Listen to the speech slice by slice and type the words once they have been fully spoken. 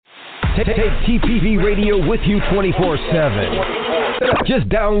Take TPV Radio with you 24/7. Just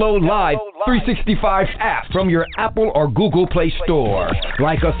download Live 365 app from your Apple or Google Play Store.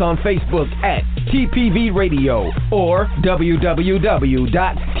 Like us on Facebook at TPV Radio or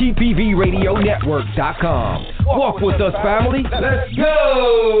www.tpvradionetwork.com. Walk with us, family. Let's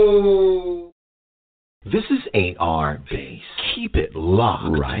go! This is AR Base. Keep it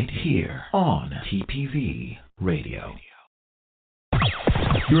locked right here on TPV Radio.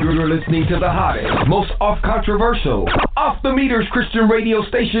 You're listening to the hottest, most off-controversial, off-the-meters Christian radio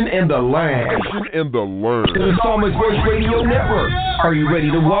station in the land. The Psalmist Voice Radio Network. Are you ready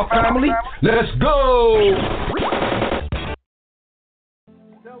to walk, family? Let's go!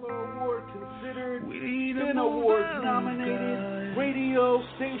 Stellar Award considered, Spin Awards nominated, radio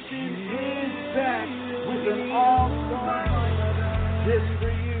station is back with an all-star lineup just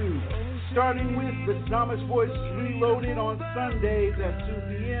for you. Starting with the Psalmist Voice Reloaded on Sundays at 2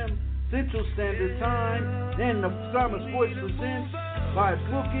 p.m. Central Standard Time. Then the Psalmist Voice presents by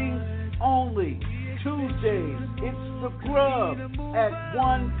booking only. Tuesdays, it's The Grub at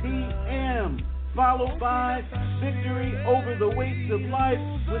 1 p.m. Followed by Victory Over the Weights of Life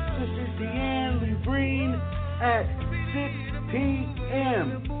with Sister Deanne Lubreen at 6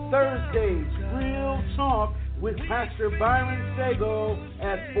 p.m. Thursdays, Real Talk with Pastor Byron Sego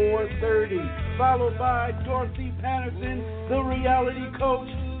at 4:30, followed by Dorothy Patterson, the reality coach,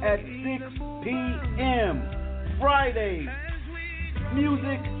 at 6 p.m. Fridays,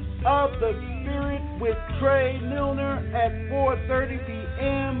 Music of the Spirit with Trey Milner at 4:30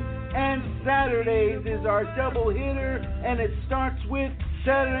 p.m. And Saturdays is our double hitter, and it starts with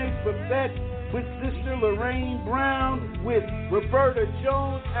Saturday's Buffet with Sister Lorraine Brown with Roberta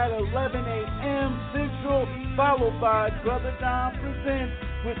Jones at 11 a.m. Central, followed by Brother Don Presents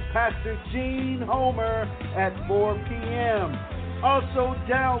with Pastor Gene Homer at 4 p.m. Also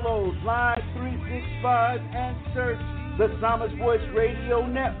download Live 365 and search the Psalmist Voice Radio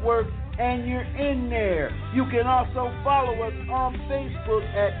Network, and you're in there. You can also follow us on Facebook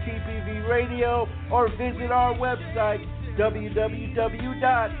at TPV Radio or visit our website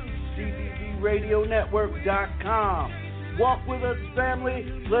www.tpvradionetwork.com. Walk with us, family.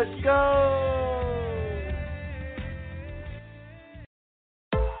 Let's go!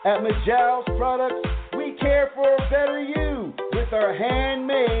 At Majal's Products, we care for a better you with our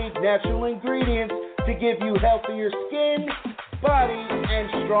handmade natural ingredients to give you healthier skin, body, and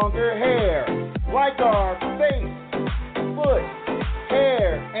stronger hair. Like our face, foot,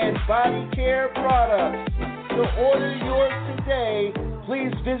 hair, and body care products. To order yours today,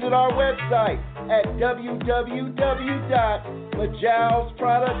 please visit our website at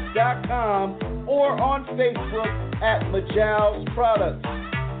www.majalsproducts.com or on Facebook at Majal's Products.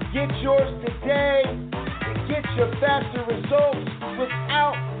 Get yours today and get your faster results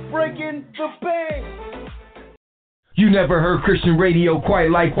without breaking the bank. You never heard Christian radio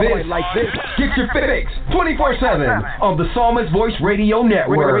quite like this. Get your fix 24/7 on the Psalmist Voice Radio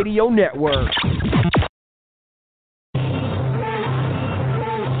Network.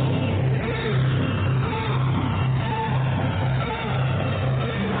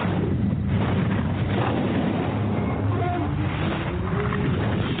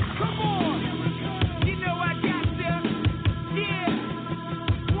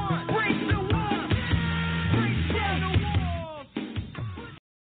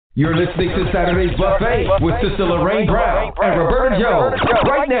 You're listening to Saturday's Buffet with Sister Lorraine Brown and Roberta Jones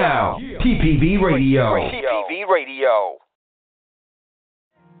right now. TPV Radio.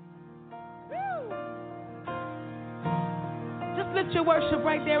 Just lift your worship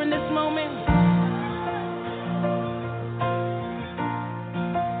right there in this moment.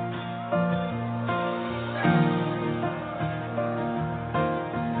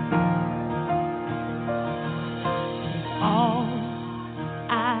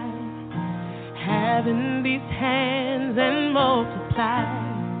 In these hands and multiply,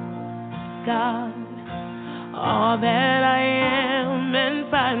 God, all that I am, and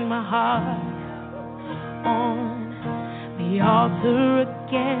find my heart on the altar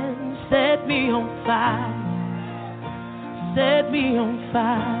again. Set me on fire, set me on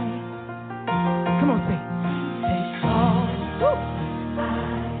fire. Come on, sing. Take all I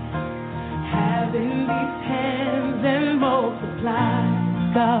have in these hands and multiply,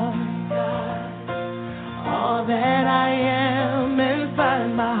 God, all that I am, and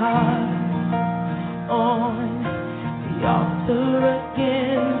find my heart on the altar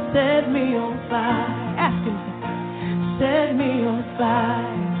again. Set me on fire. Ask him, set me on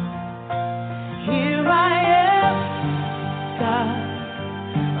fire. Here I am, God,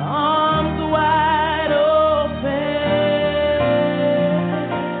 arms wide open.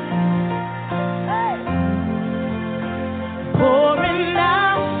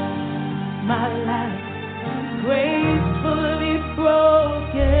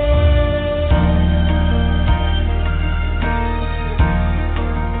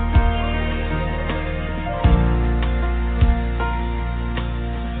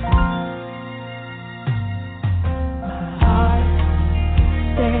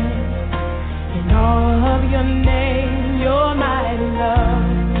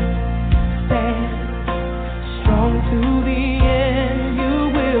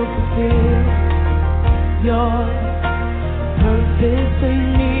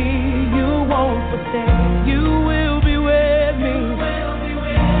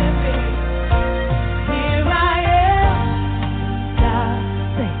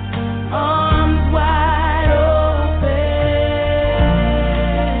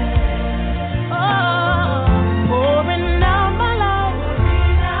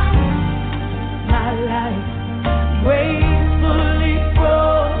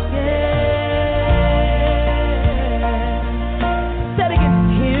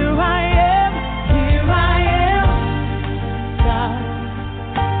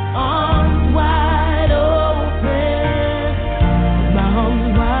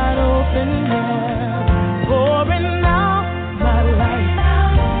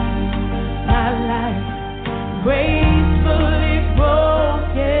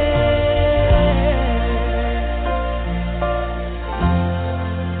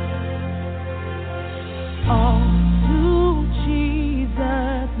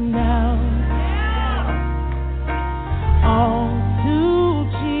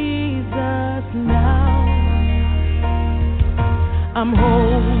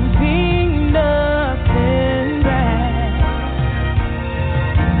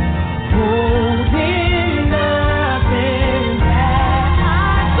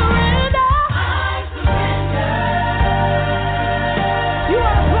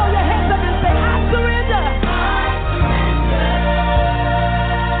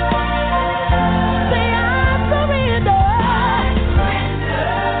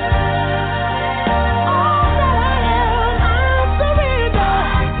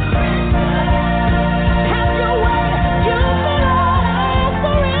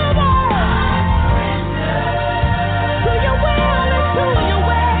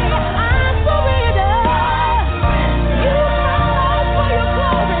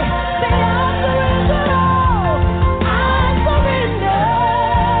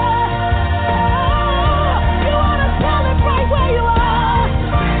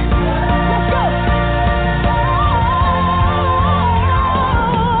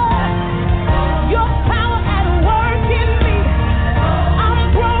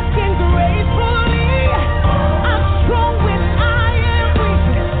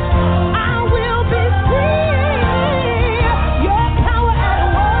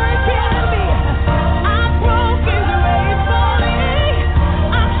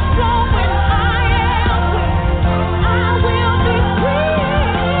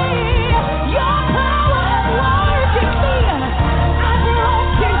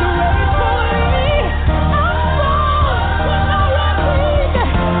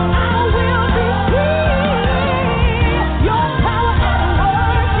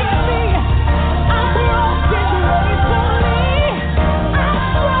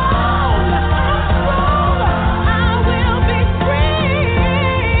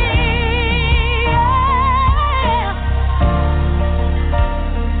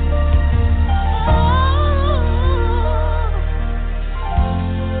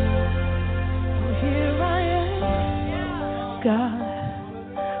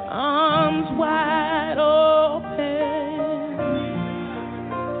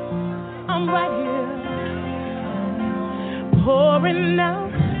 I'm right here pouring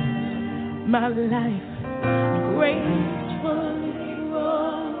out my life gracefully.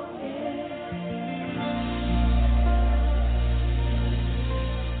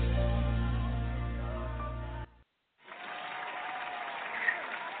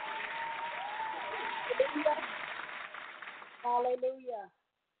 Hallelujah.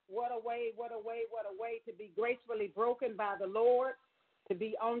 What a way to be gracefully broken by the Lord, to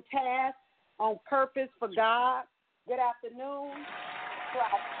be on task, on purpose for God. Good afternoon to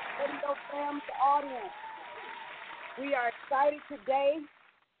our radio family audience. We are excited today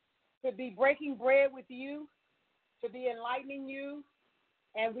to be breaking bread with you, to be enlightening you,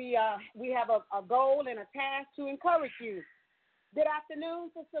 and we have a goal and a task to encourage you. Good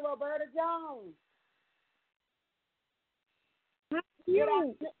afternoon, Sister Roberta Jones. Good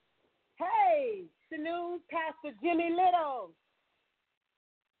afternoon. Hey, afternoon, Pastor Jimmy Little.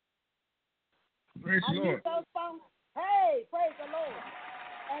 Praise the Lord. Hey, praise the Lord.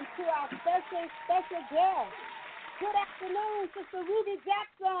 And to our special guest, good afternoon, Sister Ruby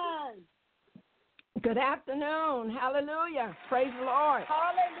Jackson. Good afternoon. Hallelujah. Praise the Lord.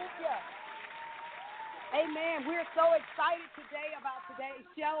 Hallelujah. Amen. We're so excited today about today's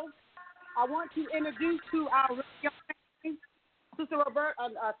show. I want to introduce to our radio family,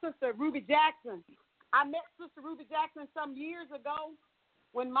 Sister Ruby Jackson. I met Sister Ruby Jackson some years ago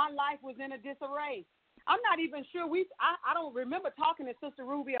when my life was in a disarray. I'm not even sure I don't remember talking to Sister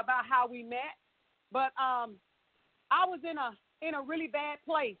Ruby about how we met, but I was in a really bad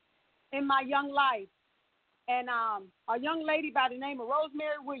place in my young life, and a young lady by the name of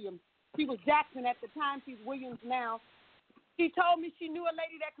Rosemary Williams. She was Jackson at the time. She's Williams now. She told me she knew a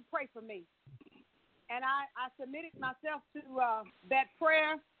lady that could pray for me. And I submitted myself to that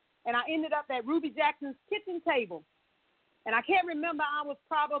prayer, and I ended up at Ruby Jackson's kitchen table. And I can't remember, I was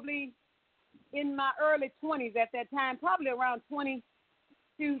probably in my early 20s at that time, probably around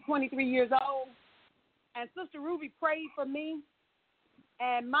 22, 23 years old. And Sister Ruby prayed for me,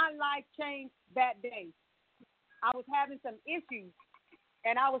 and my life changed that day. I was having some issues,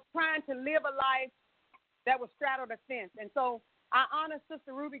 and I was trying to live a life that was straddled the fence. And so I honor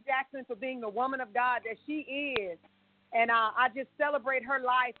Sister Ruby Jackson for being the woman of God that she is. And I just celebrate her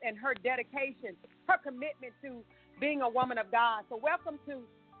life and her dedication, her commitment to being a woman of God. So welcome to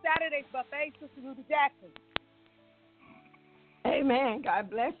Saturday's Buffet, Sister Ruby Jackson. Amen. God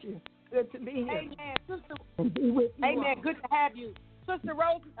bless you. Good to be here. Amen. Sister, amen. All. Good to have you. Sister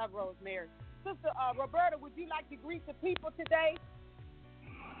Rosemary. Sister Roberta, would you like to greet the people today?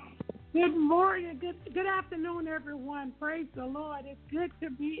 Good morning. Good afternoon, everyone. Praise the Lord. It's good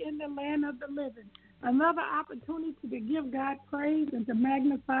to be in the land of the living. Another opportunity to give God praise and to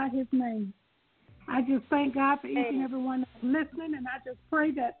magnify his name. I just thank God for each and every one that's listening, and I just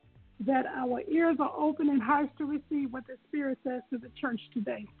pray that our ears are open and hearts to receive what the Spirit says to the church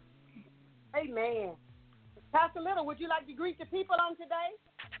today. Amen. Pastor Little, would you like to greet the people on today?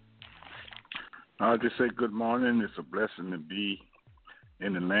 I'll just say good morning. It's a blessing to be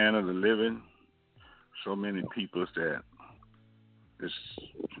in the land of the living. So many people that is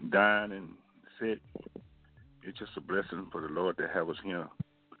dying and sick. It's just a blessing for the Lord to have us here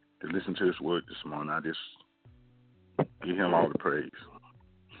to listen to his word this morning. I just give him all the praise.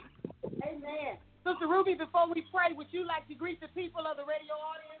 Amen. Sister Ruby, before we pray, would you like to greet the people of the radio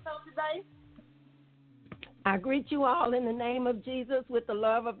audience on today? I greet you all in the name of Jesus with the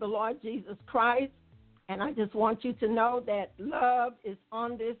love of the Lord Jesus Christ. And I just want you to know that love is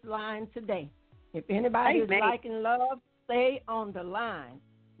on this line today. If anybody is liking love, stay on the line,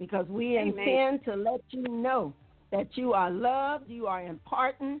 because we intend to let you know that you are loved, you are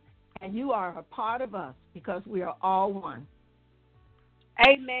important, and you are a part of us, because we are all one.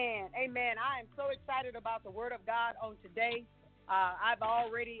 Amen. Amen. I am so excited about the word of God on today. I've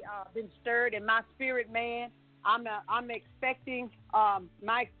already been stirred in my spirit, man. I'm expecting,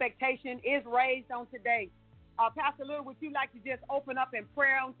 my expectation is raised on today. Pastor Little, would you like to just open up in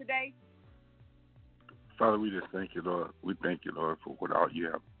prayer on today? Father, we just thank you, Lord. We thank you, Lord, for what all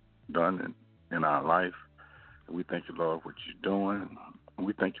you have done in our life. And we thank you, Lord, what you're doing. And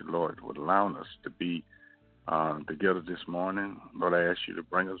we thank you, Lord, for allowing us to be together this morning. Lord, I ask you to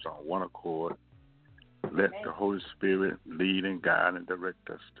bring us on one accord. Let the Holy Spirit lead and guide and direct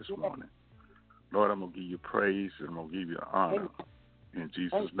us this morning. Lord, I'm going to give you praise and I'm going to give you honor. In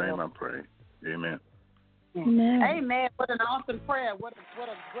Jesus' name I pray. Amen. Amen. Amen. What an awesome prayer. What a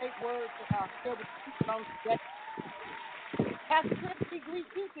great word to share with people on today. Pastor Chris, we greet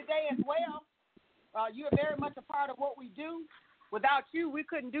you today as well. You are very much a part of what we do. Without you, we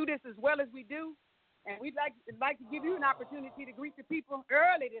couldn't do this as well as we do. And we'd like to give you an opportunity to greet the people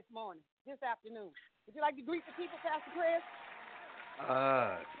early this afternoon. Would you like to greet the people, Pastor Chris?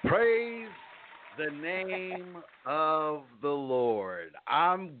 Praise the name of the Lord.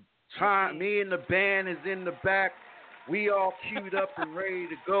 Me and the band is in the back. We all queued up and ready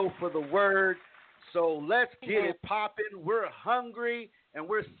to go for the word. So let's get it popping. We're hungry and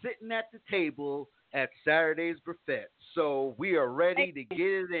we're sitting at the table at Saturday's Buffet. So we are ready to get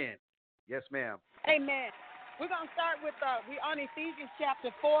it in. Yes, ma'am. Amen. We're going to start with, we're on Ephesians chapter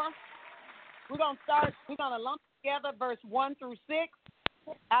 4. We're going to lump together verse 1 through 6.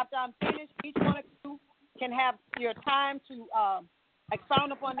 After I'm finished, each one of you can have your time to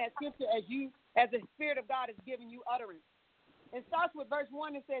expound upon that scripture as the Spirit of God is giving you utterance. It starts with verse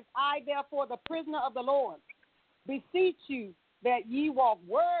 1. It says, I, therefore, the prisoner of the Lord, beseech you that ye walk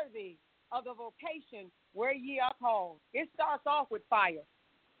worthy of the vocation where ye are called. It starts off with fire.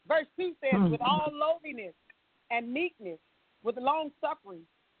 Verse 2 says, with all lowliness and meekness, with long suffering,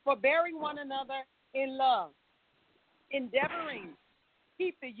 forbearing one another in love, endeavoring to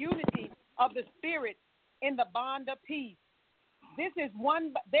keep the unity of the Spirit in the bond of peace. There is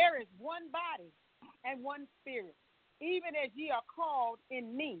one body and one Spirit, even as ye are called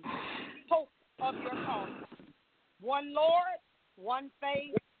in me, hope of your calling. One Lord, one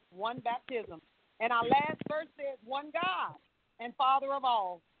faith, one baptism. And our last verse says, one God and Father of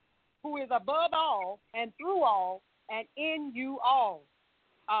all, who is above all and through all and in you all.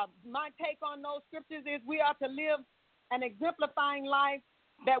 My take on those scriptures is we are to live an exemplifying life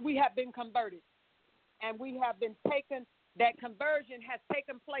that we have been converted. And we have been taken, that conversion has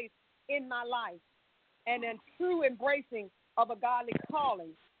taken place in my life. And a true embracing of a godly calling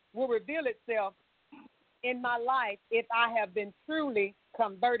will reveal itself in my life if I have been truly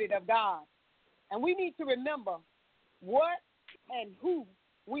converted of God. And we need to remember what and who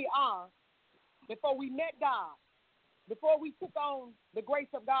we are before we met God, before we took on the grace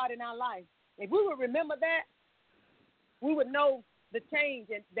of God in our life. If we would remember that, we would know the change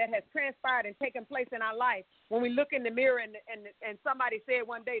that has transpired and taken place in our life. When we look in the mirror and somebody said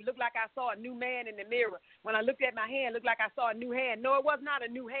one day, looked like I saw a new man in the mirror. When I looked at my hand, looked like I saw a new hand. No, it was not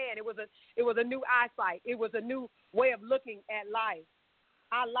a new hand. It was a new eyesight. It was a new way of looking at life.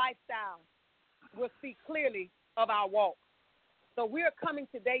 Our lifestyle will speak clearly of our walk. So we're coming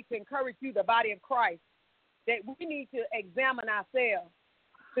today to encourage you, the body of Christ, that we need to examine ourselves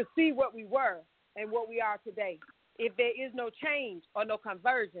to see what we were and what we are today. If there is no change or no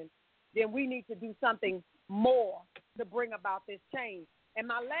conversion, then we need to do something more to bring about this change. And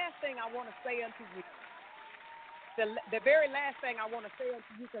my last thing I want to say unto you, the very last thing I want to say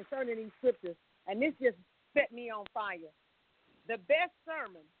unto you concerning these scriptures, and this just set me on fire. The best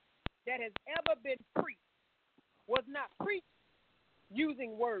sermon that has ever been preached was not preached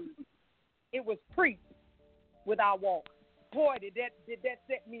using words. It was preached with our walk. Boy, did that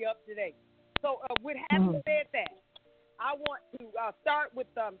set me up today. So with having said that, I want to start with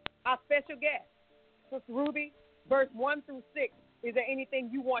our special guest, Sister Ruby, verse 1 through 6. Is there anything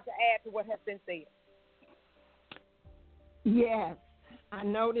you want to add to what has been said? Yes. I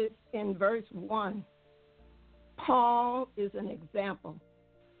noticed in verse 1, Paul is an example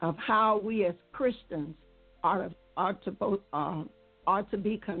of how we as Christians are to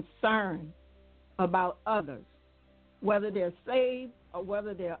be concerned about others, whether they're saved or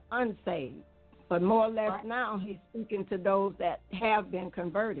whether they're unsaved. But more or less now he's speaking to those that have been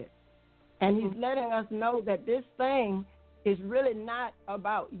converted. And he's letting us know that this thing is really not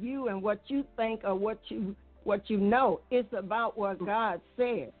about you and what you think or what you know. It's about what God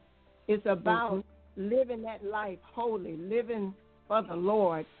said. It's about living that life holy, living for the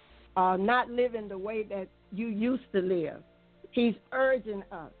Lord, not living the way that you used to live. He's urging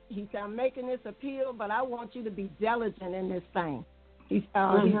us. He said, I'm making this appeal, but I want you to be diligent in this thing. He's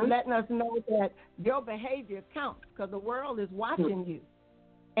letting us know that your behavior counts because the world is watching you.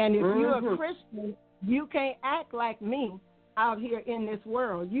 And if you're a Christian, you can't act like me out here in this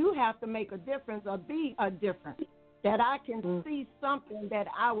world. You have to make a difference or be a difference, that I can see something that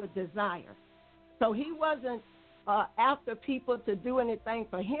I would desire. So he wasn't after people to do anything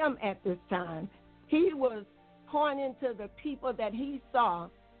for him at this time. He was pointing to the people that he saw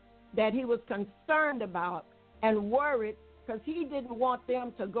that he was concerned about and worried because he didn't want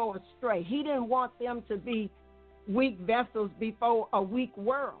them to go astray. He didn't want them to be weak vessels before a weak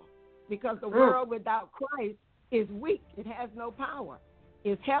world, because the world without Christ is weak. It has no power.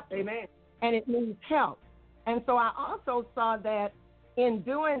 It's helpless. Amen. And it needs help. And so I also saw that in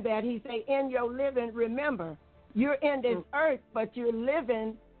doing that, he said, in your living, remember, you're in this earth, but you're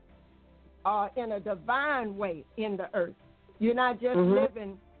living in a divine way in the earth. You're not just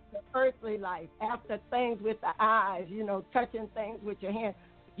living after earthly life, after things with the eyes, touching things with your hands.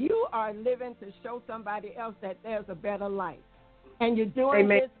 You are living to show somebody else that there's a better life. And you're doing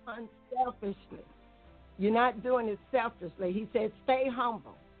this unselfishly. You're not doing it selfishly. He said, stay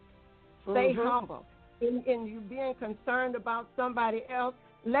humble. Stay humble. In you being concerned about somebody else,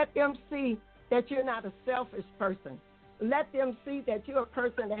 let them see that you're not a selfish person. Let them see that you're a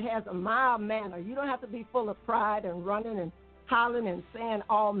person that has a mild manner. You don't have to be full of pride and running and hollering and saying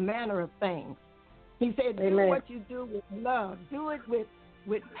all manner of things. He said, do what you do with love. Do it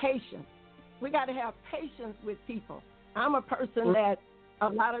with patience. We got to have patience with people. I'm a person that a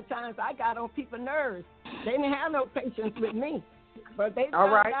lot of times I got on people's nerves. They didn't have no patience with me. But they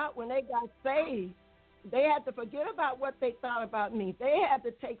found out when they got saved, they had to forget about what they thought about me. They had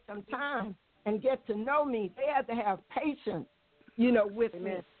to take some time and get to know me. They had to have patience, with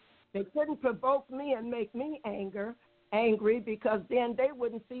me. They couldn't provoke me and make me angry, because then they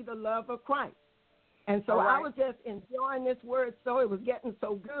wouldn't see the love of Christ. And so I was just enjoying this word, so it was getting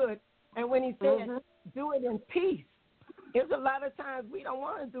so good. And when he said, do it in peace, there's a lot of times we don't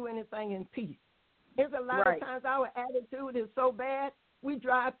want to do anything in peace. There's a lot of times our attitude is so bad, we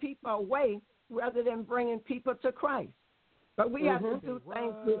drive people away rather than bringing people to Christ. But we have to do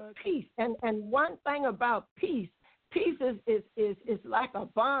things with peace. And one thing about peace is like a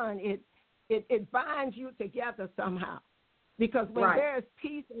bond. It binds you together somehow. Because when there's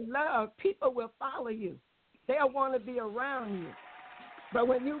peace and love, people will follow you. They'll want to be around you. But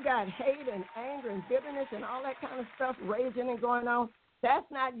when you got hate and anger and bitterness and all that kind of stuff raging and going on, that's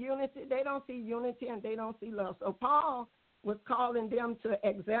not unity. They don't see unity and they don't see love. So Paul was calling them to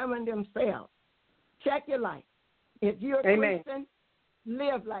examine themselves. Check your life. If you're a Christian,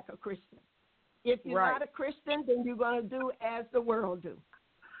 live like a Christian. If you're not a Christian, then you're going to do as the world do.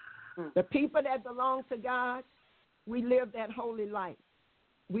 The people that belong to God, we live that holy life.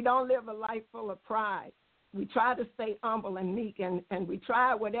 We don't live a life full of pride. We try to stay humble and meek, and we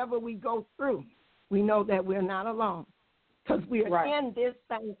try whatever we go through. We know that we're not alone because we are in this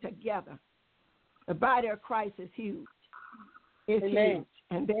thing together. The body of Christ is huge. It's huge,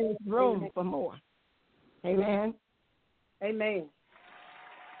 and there is room for more. Amen. Amen.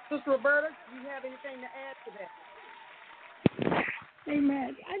 Sister Roberta, do you have anything to add to that?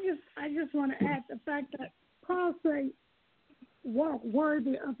 Amen. I just want to add the fact that Paul said, walk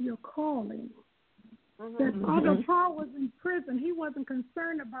worthy of your calling. That although Paul was in prison, he wasn't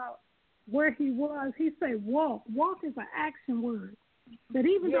concerned about where he was. He said walk. Walk is an action word. That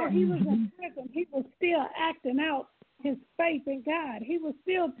even though he was in prison, he was still acting out his faith in God. He was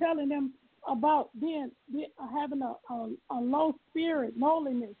still telling them about having a low spirit,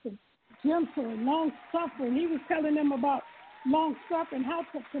 lowliness, and gentle and long suffering. He was telling them about long suffering, how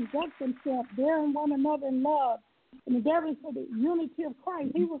to conduct themselves, bearing one another in love, and endeavoring for the unity of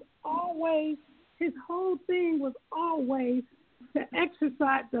Christ. His whole thing was always to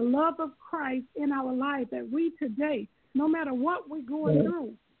exercise the love of Christ in our life, that we today, no matter what we're going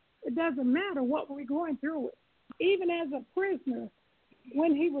through, it doesn't matter what we're going through. Even as a prisoner,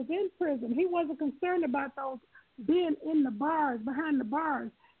 when he was in prison, he wasn't concerned about those being in the bars, behind the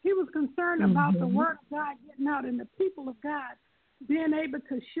bars. He was concerned about the word of God getting out and the people of God being able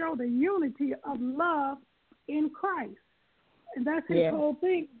to show the unity of love in Christ. And that's his whole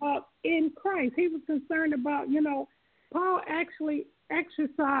thing about in Christ. He was concerned about, Paul actually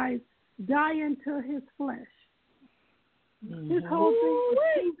exercised dying to his flesh. His whole thing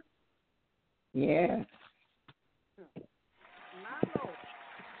was yes. My Lord.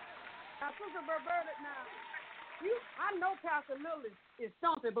 Now, Sister Roberta, I know Pastor Lil is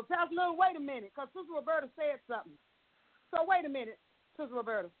something, but Pastor Lil, wait a minute, because Sister Roberta said something. So wait a minute, Sister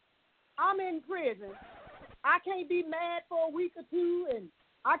Roberta. I'm in prison. I can't be mad for a week or two, and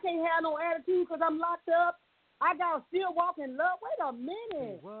I can't have no attitude because I'm locked up. I got to still walk in love. Wait a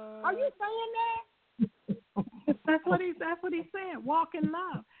minute. What? Are you saying that? That's what he's saying. Walk in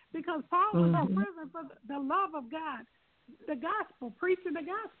love. Because Paul was in prison for the love of God, the gospel, preaching the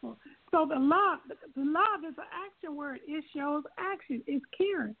gospel. So the love is an action word. It shows action. It's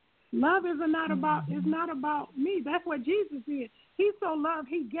caring. Love is not about me. That's what Jesus did. He so loved,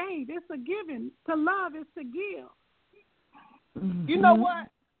 he gave. It's a giving. To love is to give. You know what?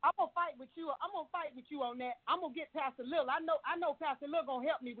 I'm gonna fight with you. I'm gonna fight with you on that. I'm gonna get Pastor Lil. I know Pastor Lil gonna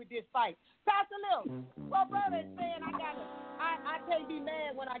help me with this fight. Pastor Lil, well, brother is saying I can't be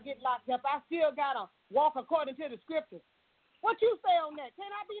mad when I get locked up. I still gotta walk according to the scriptures. What you say on that?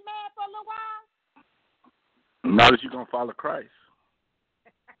 Can I be mad for a little while? Not that you're gonna follow Christ.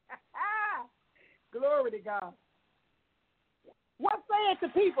 Glory to God. What said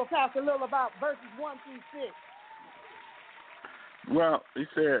to people, Pastor Lil, about verses 1 through 6? Well, he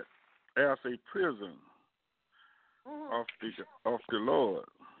said, as a prison of the Lord.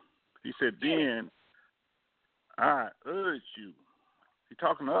 He said, then I urge you. He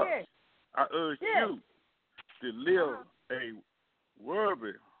talking to us. I urge you to live a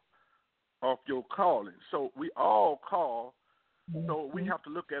worthy of your calling. So we all call. So we have to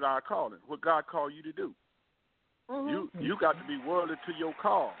look at our calling. What God called you to do. You got to be worthy to your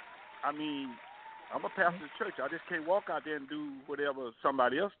call. I mean, I'm a pastor of church. I just can't walk out there and do whatever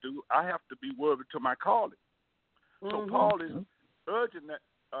somebody else do. I have to be worthy to my calling. So Paul is urging that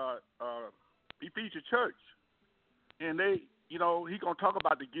Ephesians church, and they, he's gonna talk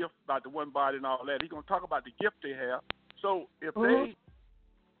about the gift, about the one body and all that. He's gonna talk about the gift they have. So if they,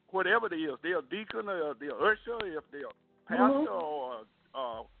 whatever they is, they're a deacon or they're usher, if they're a pastor or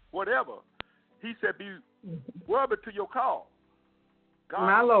whatever, he said, be worthy to your call.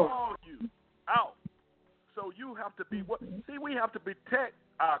 God called you out. So you have to be, we have to protect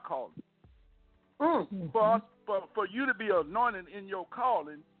our calling. For you to be anointed in your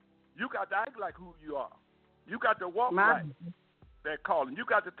calling, you got to act like who you are. You got to walk like that calling. You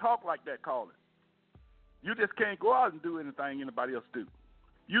got to talk like that calling. You just can't go out and do anything anybody else do.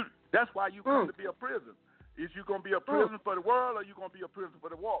 That's why you come to be a prison. Is you going to be a prison for the world, or you going to be a prison for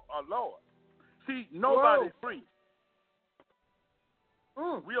the Lord? See, nobody's free.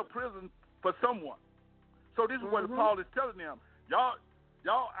 We are prison for someone. So this is what Paul is telling them. Y'all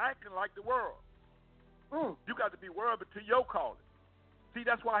acting like the world. You got to be worthy to your calling. See,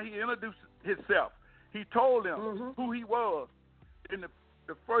 that's why he introduced himself. He told them who he was in the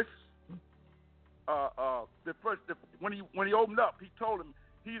first when he opened up. He told them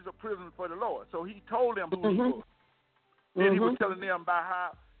he's a prisoner for the Lord. So he told them who he was. Then he was telling them about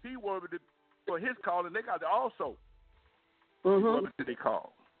how he worthy for his calling. They got to also worthy to their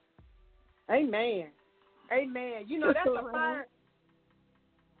call. Amen. Amen. That's a fire.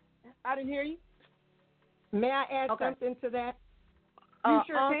 I didn't hear you. May I add something to that? You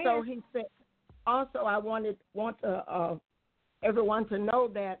sure also, can. he said. Also, I want everyone to know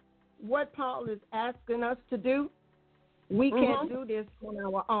that what Paul is asking us to do, we can't do this on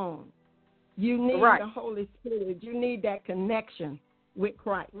our own. You need the Holy Spirit. You need that connection with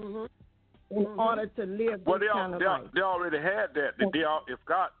Christ in order to live this kind of life. They already had that. If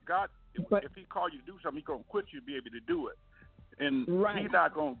if he called you to do something, he's going to quit you to be able to do it. And he's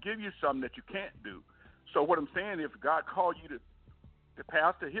not going to give you something that you can't do. So what I'm saying, if God called you to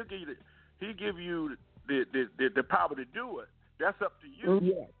pastor, he'll give you the power to do it. That's up to you.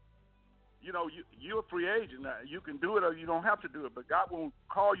 Yes. You're a free agent. You can do it or you don't have to do it, but God won't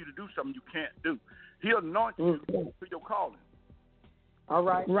call you to do something you can't do. He'll anoint you for your calling. All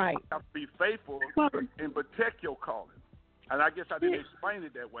right. Right. You have to be faithful and protect your calling. And I guess I didn't explain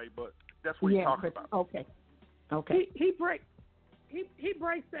it that way, but that's what he's talking about. Okay. He breaks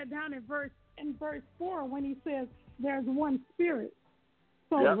that down in verse 4 when he says there's one spirit.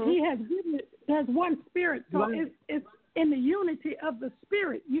 So he has given it. There's one spirit. So it's in the unity of the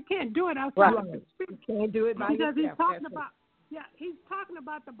spirit. You can't do it outside of the spirit. You can't do it by yourself. Because he's talking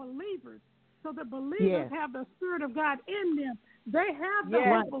about the believers. So the believers have the Spirit of God in them. They have the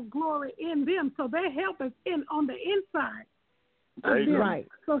hope of glory in them. So they help us on the inside. Right.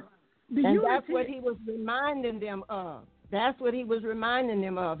 So that's what he was reminding them of.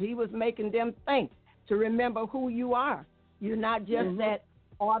 He was making them think to remember who you are. You're not just that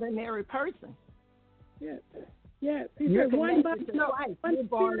ordinary person. Yes. You're connected to Christ. You're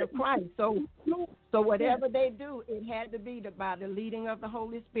born of Christ. So whatever they do, it had to be by the leading of the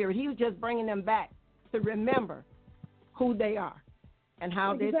Holy Spirit. He was just bringing them back to remember who they are and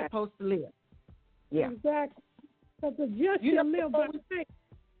how they're supposed to live. Yeah. Exactly. Because the just shall live by faith.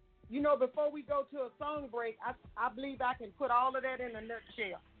 Before we go to a song break, I believe I can put all of that in a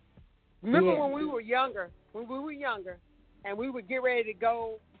nutshell. Remember when we were younger, and we would get ready to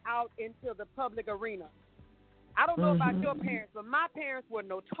go out into the public arena. I don't know about your parents, but my parents were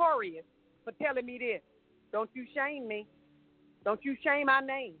notorious for telling me this: "Don't you shame me. Don't you shame my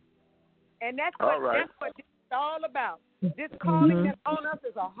name." And that's what it's all about. This calling that's on us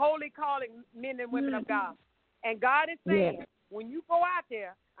is a holy calling, men and women of God. And God is saying, when you go out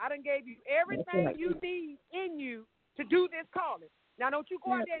there, I done gave you everything you need in you to do this calling. Now, don't you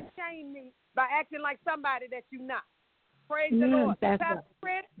go out there and shame me by acting like somebody that you're not. Praise the Lord. Pastor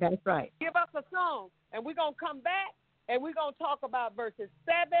Fred, that's right. Give us a song, and we're going to come back, and we're going to talk about verses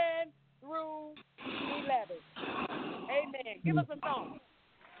 7 through 11. Amen. Give us a song.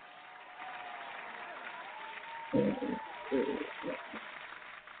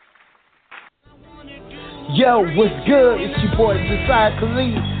 Yo, what's good? It's your boy Josiah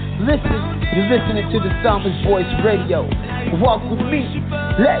Khalid. You're listening to the Psalmist Voice Radio. Walk with me.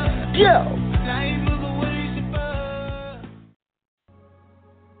 Let's go.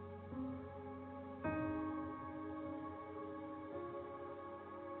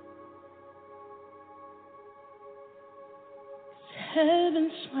 Heaven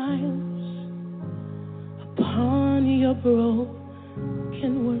smiles upon your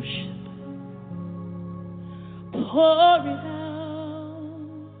broken worship. Pour it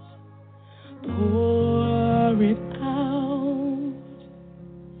out, pour it out.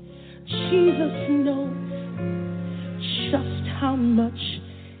 Jesus knows just how much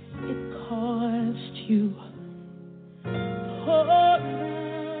it cost you. Pour it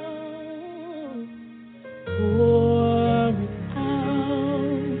out, pour it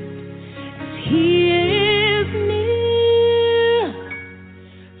out. He is near,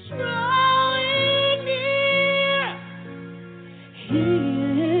 drawing near. He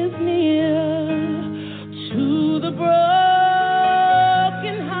is near to the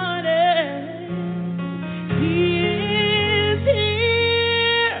brokenhearted. He is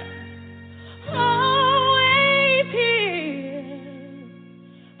here, always here.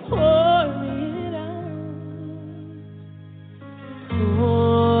 Pour it out,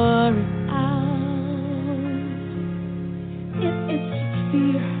 pour it out. If it's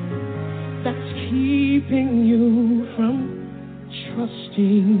fear that's keeping you from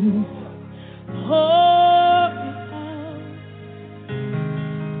trusting, pour it out,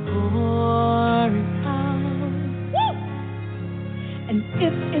 pour it out. Woo! And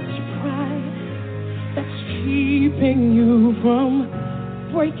if it's pride that's keeping you from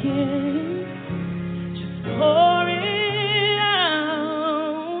breaking, just pour it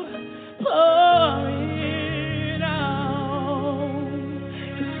out, pour it out.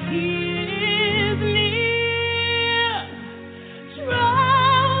 'Cause he is near,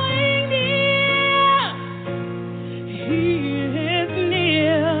 drawing near. He is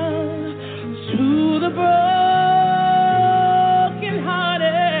near to the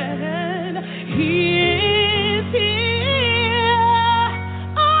brokenhearted. He is here,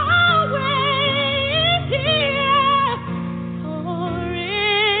 always here.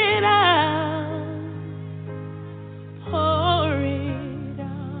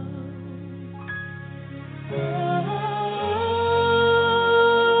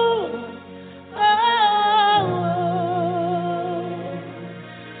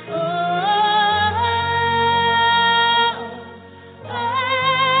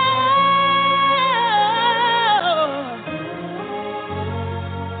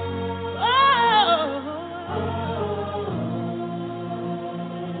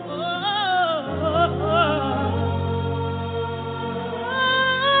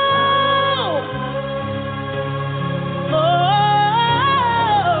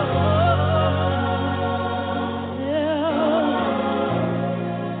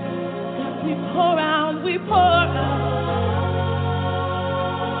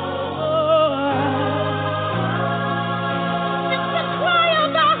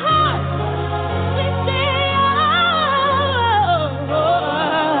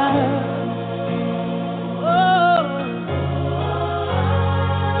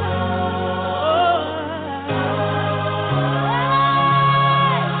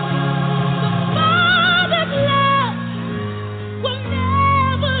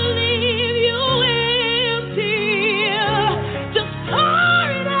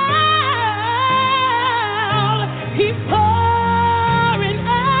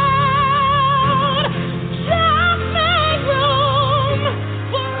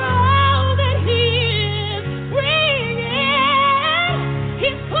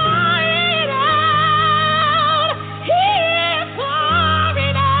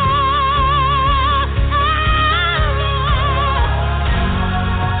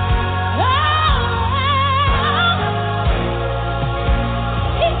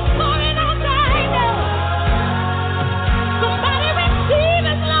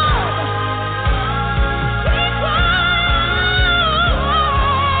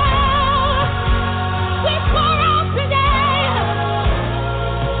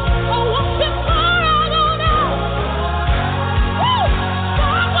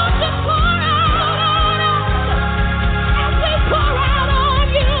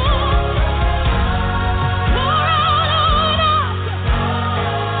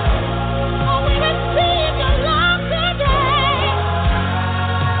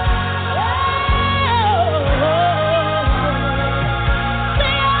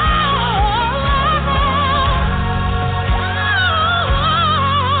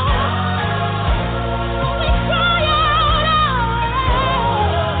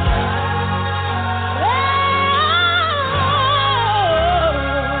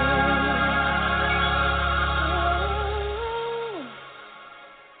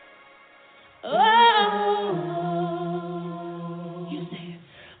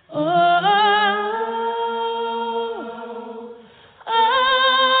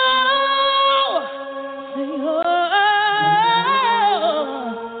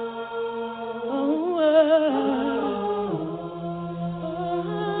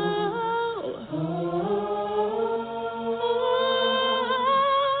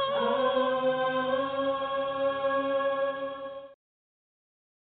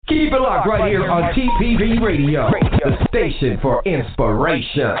 Keep it locked right here on TPV Radio, the station for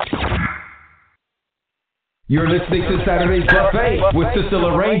inspiration. You're listening to Saturday's Buffet with Sister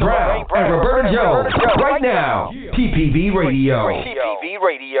Lorraine Brown and Roberta Jones right now. TPV Radio. TPV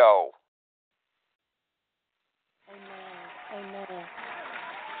Radio.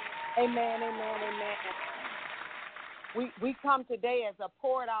 Amen. We come today as a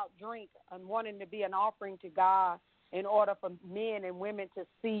poured out drink and wanting to be an offering to God in order for men and women to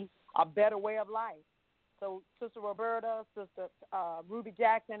see a better way of life. So Sister Roberta, Sister Ruby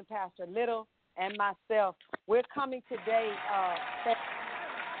Jackson, Pastor Little, and myself, we're coming today,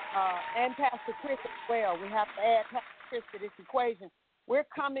 and Pastor Chris as well. We have to add Pastor Chris to this equation. We're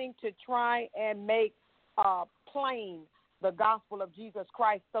coming to try and make plain the gospel of Jesus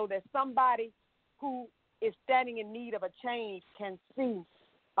Christ so that somebody who is standing in need of a change can see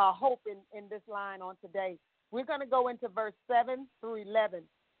hope in this line on today. We're going to go into verse 7 through 11,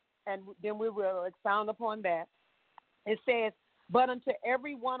 and then we will expound upon that. It says, "But unto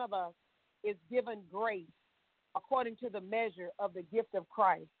every one of us is given grace according to the measure of the gift of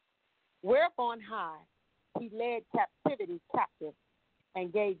Christ. Whereupon high he led captivity captive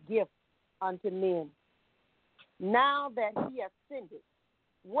and gave gifts unto men. Now that he ascended,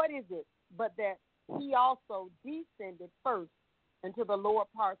 what is it but that he also descended first into the lower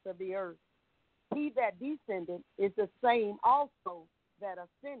parts of the earth? He that descended is the same also that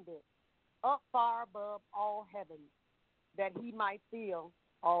ascended up far above all heavens, that he might fill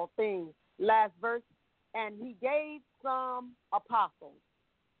all things." Last verse, "And he gave some apostles,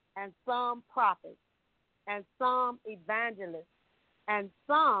 and some prophets, and some evangelists, and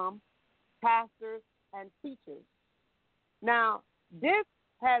some pastors and teachers." Now, this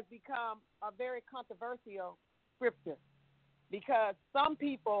has become a very controversial scripture because some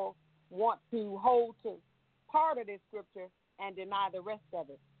people want to hold to part of this scripture and deny the rest of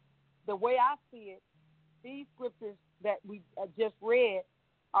it. The way I see it, these scriptures that we just read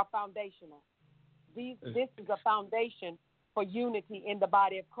are foundational. This is a foundation for unity in the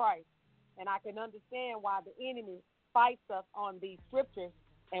body of Christ. And I can understand why the enemy fights us on these scriptures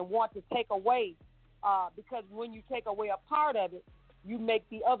and want to take away, because when you take away a part of it, you make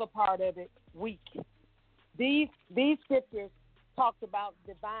the other part of it weak. These scriptures talked about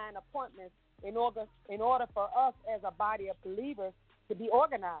divine appointments in order for us as a body of believers to be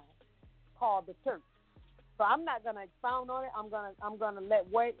organized, called the church. So I'm not going to expound on it. I'm going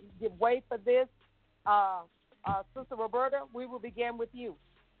to give way for this. Sister Roberta, we will begin with you.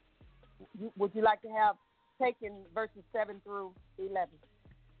 Would you like to have taken verses 7 through 11?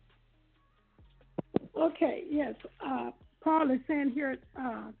 Okay, yes. Paul is saying here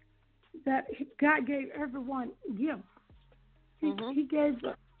that God gave everyone gifts. He gave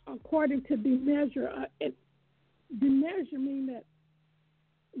according to the measure. The measure means that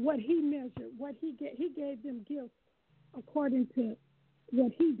what he measured, he gave them gifts according to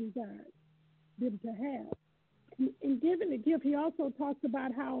what he desired them to have. In giving the gift, he also talks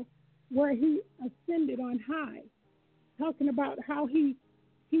about where he ascended on high, talking about how he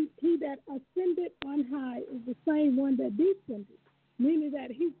that ascended on high is the same one that descended, meaning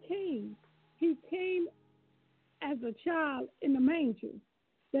that he came as a child in the manger.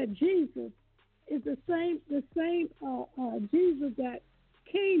 That Jesus is the same Jesus that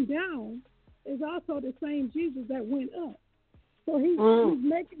came down is also the same Jesus that went up. So he's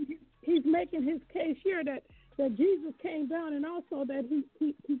making his case here that Jesus came down, and also that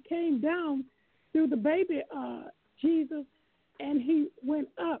he came down through the baby Jesus, and he went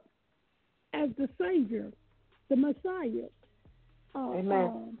up as the Savior, the Messiah.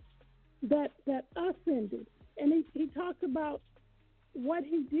 Amen. That ascended, and he talks about what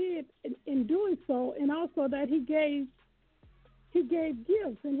he did in doing so, and also that he gave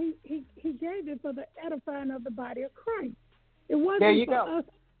gifts, and he gave it for the edifying of the body of Christ. It wasn't for us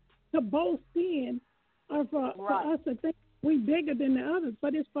to boast in, or for us to think we bigger than the others,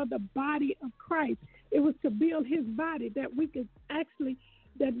 but it's for the body of Christ. It was to build his body, that we could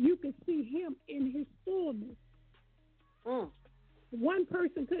that you could see him in his fullness. One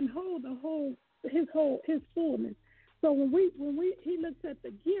person couldn't hold his fullness. So when he looked at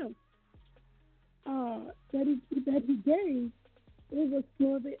the gift that he gave, it was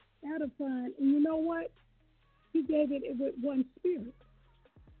for the edifying. And you know what? He gave it with one spirit.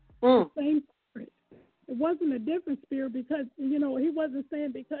 The same spirit. It wasn't a different spirit, because, he wasn't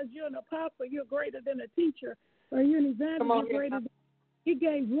saying because you're an apostle, you're greater than a teacher, or you're an evangelist, you're greater than. He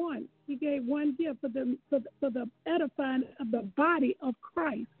gave one. He gave one gift for the edifying of the body of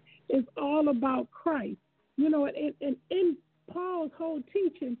Christ. It's all about Christ. And in Paul's whole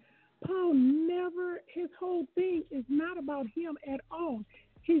teaching, his whole thing is not about him at all.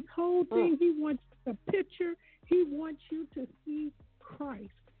 His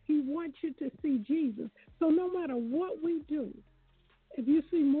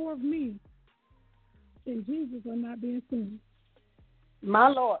My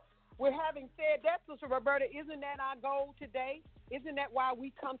Lord. With having said that, Sister Roberta, isn't that our goal today? Isn't that why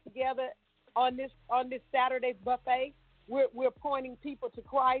we come together on this Saturday's buffet? We're pointing people to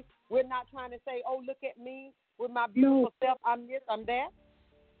Christ. We're not trying to say, "Oh, look at me with my beautiful self. I'm this, I'm that."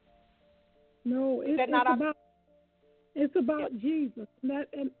 No, it's about Jesus.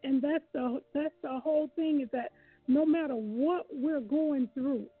 And that's the whole thing, is that no matter what we're going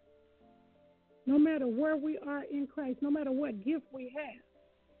through, no matter where we are in Christ, no matter what gift we have,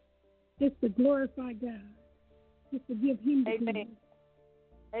 it's to glorify God. It's to give Him the glory.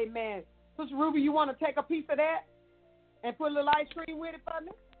 Amen. Sister Ruby, you want to take a piece of that and put a little ice cream with it for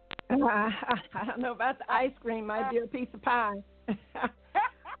me? I don't know about the ice cream, my dear piece of pie.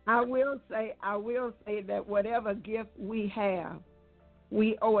 I will say that whatever gift we have,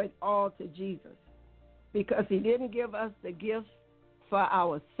 we owe it all to Jesus, because He didn't give us the gifts for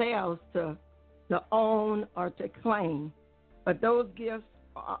ourselves to own or to claim, but those gifts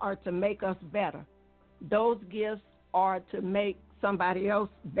are to make us better. Those gifts are to make somebody else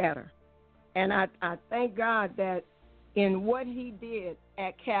better. And I thank God that in what He did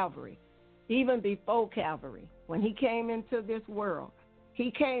at Calvary, even before Calvary, when He came into this world,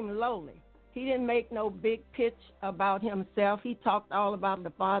 He came lowly. He didn't make no big pitch about Himself. He talked all about the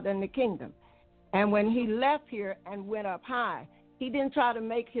Father and the kingdom. And when He left here and went up high, He didn't try to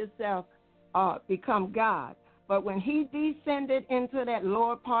make Himself become God. But when He descended into that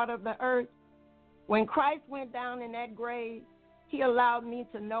lower part of the earth, when Christ went down in that grave, He allowed me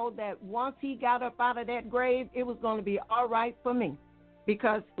to know that once He got up out of that grave, it was going to be all right for me,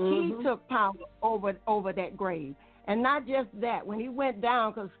 because He took power over that grave. And not just that, when He went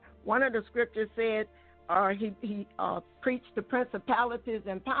down, because one of the scriptures said He preached to principalities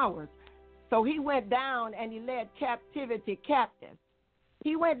and powers. So He went down and He led captivity captive.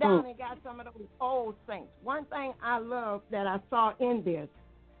 He went down and got some of those old saints. One thing I love that I saw in this,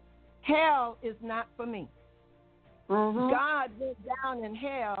 hell is not for me. God went down in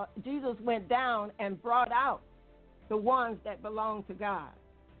hell. Jesus went down and brought out the ones that belong to God.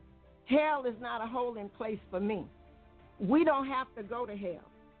 Hell is not a holding place for me. We don't have to go to hell.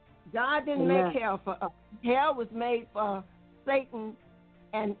 God didn't make hell for us. Hell was made for Satan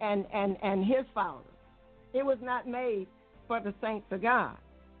and his followers. It was not made for the saints of God.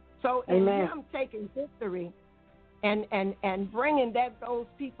 So in Him taking victory and bringing those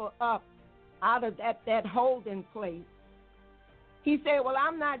people up out of that holding place, He said, well,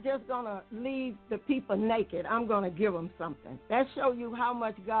 I'm not just going to leave the people naked. I'm going to give them something. That shows you how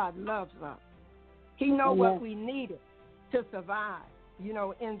much God loves us. He knows what we needed to survive,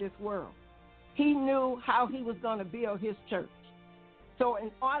 in this world. He knew how He was going to build His church. So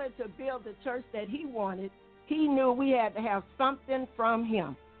in order to build the church that He wanted, He knew we had to have something from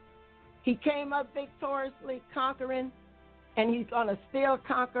Him. He came up victoriously, conquering, and He's going to still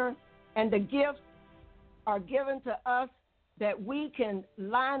conquer. And the gifts are given to us that we can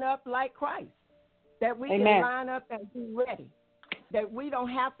line up like Christ, that we can line up and be ready, that we don't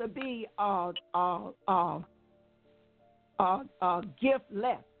have to be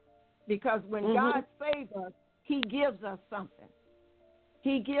giftless, because when God saves us, He gives us something.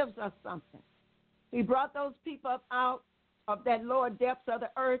 He gives us something. He brought those people up out of that lower depths of the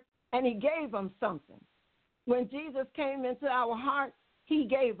earth, and He gave them something. When Jesus came into our hearts, He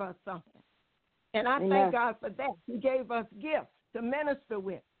gave us something. And I thank God for that. He gave us gifts to minister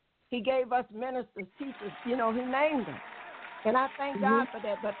with. He gave us ministers, teachers, He named them. And I thank God for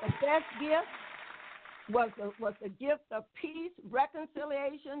that. But the best gift was the gift of peace,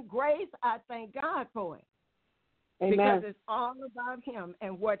 reconciliation, grace. I thank God for it. Because it's all about Him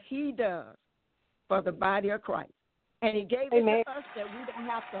and what He does for the body of Christ. And He gave it to us that we don't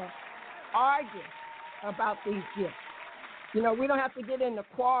have to argue about these gifts. We don't have to get into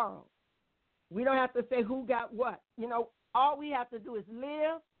quarrels. We don't have to say who got what. All we have to do is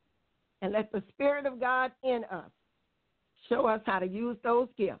live and let the Spirit of God in us show us how to use those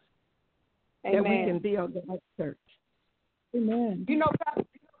gifts that we can build the church. Amen.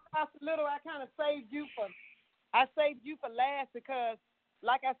 Pastor Little, I kind of saved you for last, because,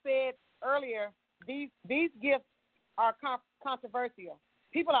 like I said earlier, these gifts are controversial.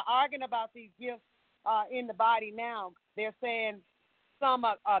 People are arguing about these gifts in the body now. They're saying some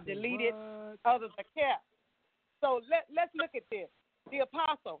are deleted, others are kept. So let's look at this. The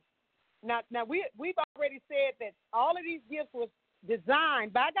apostle. Now we've already said that all of these gifts was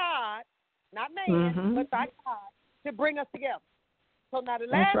designed by God, not man, but by God, to bring us together. So now the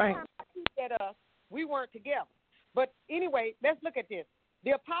last time He looked at us, we weren't together. But anyway, let's look at this.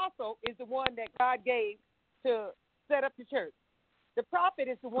 The apostle is the one that God gave to set up the church. The prophet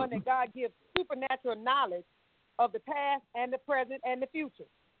is the one that God gives supernatural knowledge of the past and the present and the future.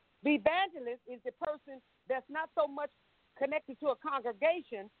 The evangelist is the person that's not so much connected to a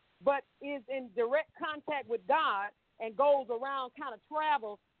congregation, but is in direct contact with God and goes around, kind of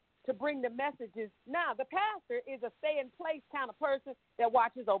travels to bring the messages. Now, the pastor is a stay-in-place kind of person that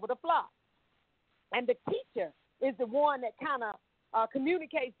watches over the flock. And the teacher is the one that kind of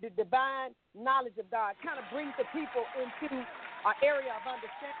communicates the divine knowledge of God, kind of brings the people into an area of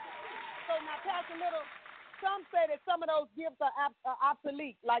understanding. So now, Pastor Little, some say that some of those gifts are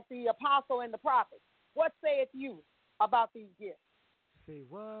obsolete, like the apostle and the prophet. What sayeth you about these gifts? Say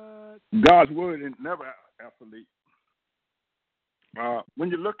what? God's word is never obsolete. When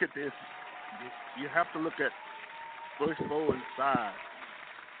you look at this, you have to look at verse 4 and 5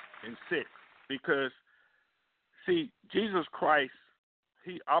 and 6, because, see, Jesus Christ,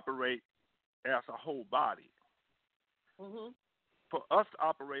 he operates as a whole body. Mm-hmm. For us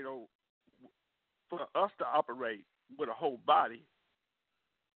to operate with a whole body,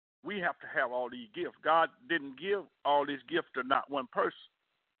 we have to have all these gifts. God didn't give all these gifts to not one person.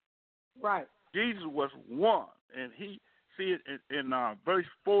 Right. Jesus was one, and he, see it in verse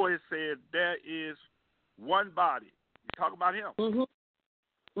 4, it said there is one body. You talk about him. Mm-hmm.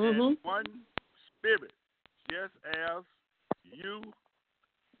 And one spirit, just as you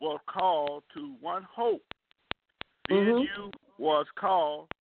were called to one hope. Then you was called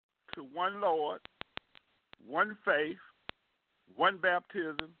to one Lord, one faith, one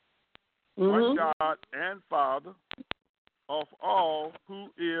baptism, one God and Father of all, who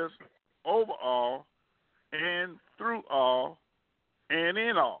is over all and through all and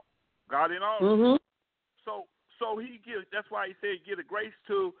in all. God in all. So he gives, that's why he said give the grace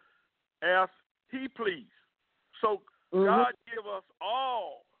to as he please. So God give us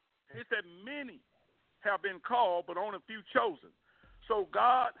all. He said many have been called, but only a few chosen. So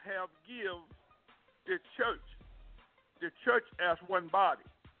God have give the church as one body.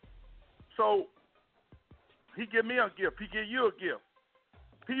 So he give me a gift. He give you a gift.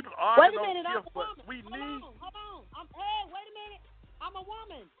 People are wait a minute, I'm a woman. We hold need. on. Hey, wait a minute. I'm a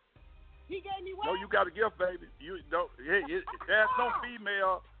woman. He gave me what? No, you got a gift, baby. You don't. There's no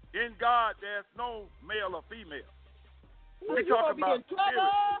female in God. There's no male or female. We talking about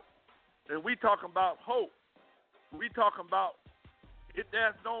spirit, and we talking about hope. We talking about it.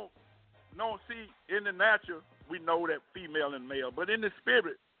 There's no. See, in the natural, we know that female and male, but in the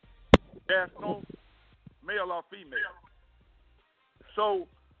spirit, there's no male or female. So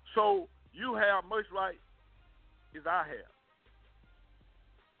you have much right as I have.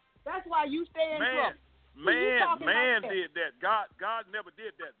 That's why you stay in trouble. Man did that. God never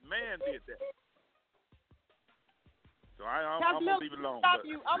did that. Man did that. So I'm gonna leave it alone.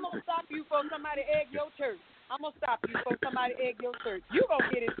 I'm gonna stop you from somebody egg your church. I'm gonna stop you from somebody egg your church. You gonna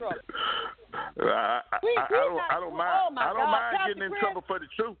get in trouble. I don't mind. I don't mind getting in trouble for the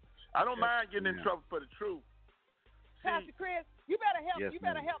truth. I don't mind getting in trouble for the truth. Pastor Chris, you better help. Yes, you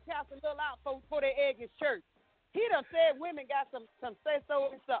better help Pastor Lil out for their egg his church. He done said women got some say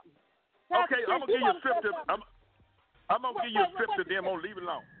so and something. Pastor Okay, Chris, I'm gonna give you a scripture. I'm gonna give you a scripture. Then I'm gonna leave it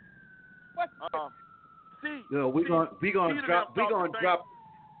alone.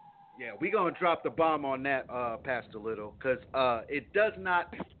 We're gonna drop the bomb on that, Pastor Little, because it does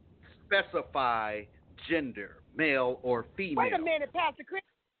not specify gender, male or female. Wait a minute, Pastor Chris.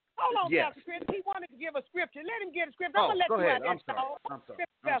 Hold on, Yes. Pastor Chris. He wanted to give a scripture. Let him get a scripture. I'm gonna let go you ahead. out there. I'm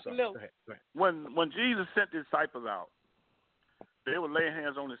sorry. Go ahead. When Jesus sent the disciples out, they were laying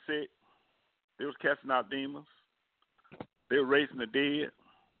hands on the sick. They was casting out demons. They were raising the dead.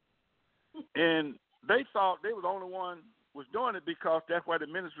 And they thought they were the only one was doing it because that's why the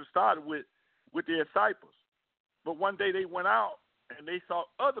ministry started with their disciples. But one day they went out and they saw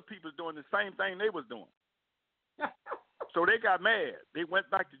other people doing the same thing they was doing. So they got mad. They went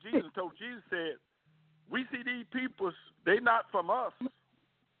back to Jesus and told Jesus, said, we see these people, they not from us.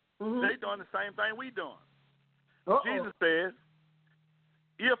 They doing the same thing we doing. Jesus says,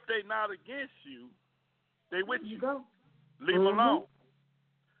 if they not against you, they with you. Leave them alone.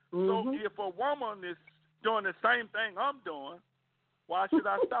 So if a woman is doing the same thing I'm doing, why should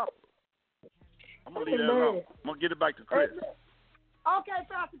I stop her? I'm going to leave that alone. I'm going to get it back to Chris. Okay,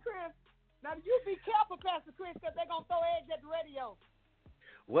 Pastor Chris. Now, you be careful, Pastor Chris, because they're going to throw eggs at the radio.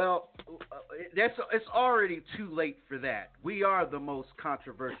 Well, it's already too late for that. We are the most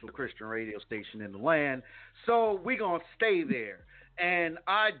controversial Christian radio station in the land, so we're going to stay there. And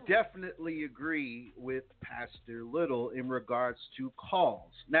I definitely agree with Pastor Little in regards to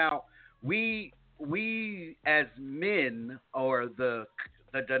calls. Now, we as men, or the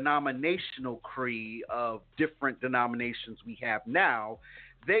denominational creed of different denominations we have now,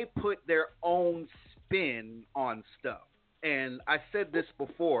 they put their own spin on stuff. And I said this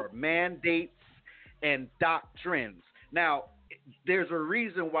before, mandates and doctrines. Now, there's a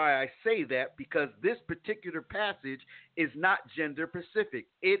reason why I say that, because this particular passage is not gender specific.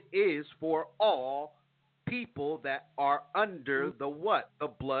 It is for all people that are under the what? The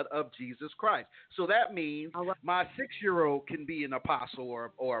blood of Jesus Christ. So that means my 6-year-old can be an apostle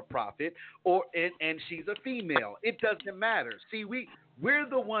or a prophet, and she's a female. It doesn't matter. See, we're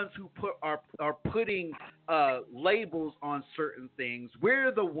the ones who are putting labels on certain things.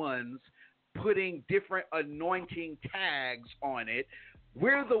 We're the ones putting different anointing tags on it.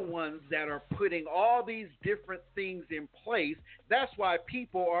 We're the ones that are putting all these different things in place. That's why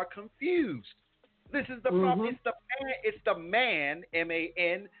people are confused. This is the problem. It's the man,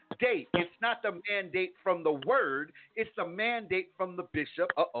 M-A-N, date. It's not the mandate from the word. It's the mandate from the bishop.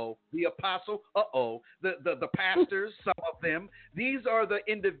 The apostle. The pastors, some of them. These are the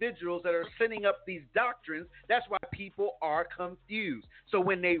individuals that are setting up these doctrines. That's why people are confused. So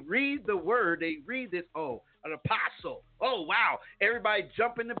when they read the word, they read this, an apostle. Oh, wow. Everybody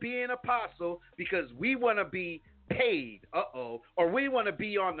jumping to be an apostle because we want to be paid, or we want to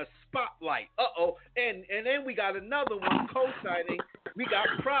be on the spotlight, and then we got another one co-signing. We got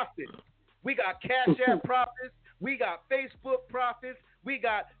prophets, we got Cash App prophets, we got Facebook prophets, we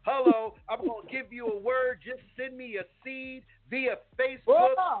got I'm gonna give you a word, just send me a seed via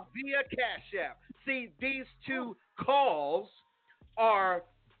Facebook, via Cash App. See, these two calls are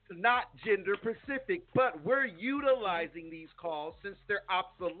not gender specific, but we're utilizing these calls since they're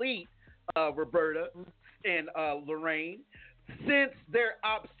obsolete, Roberta and Lorraine. Since they're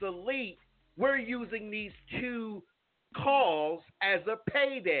obsolete, we're using these two calls as a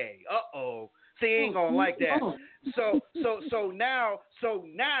payday. See, ain't gonna like that. So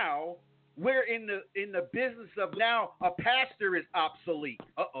now we're in the business of now a pastor is obsolete.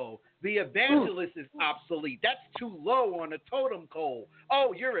 The evangelist is obsolete. That's too low on the totem pole.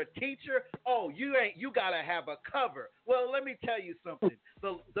 Oh, you're a teacher? Oh, you gotta have a cover. Well, let me tell you something.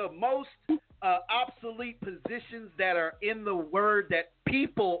 The most obsolete positions that are in the word that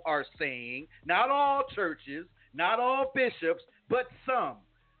people are saying, not all churches, not all bishops, but some.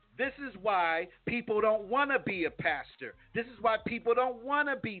 This is why people don't want to be a pastor. This is why people don't want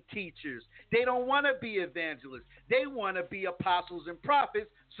to be teachers. They don't want to be evangelists. They want to be apostles and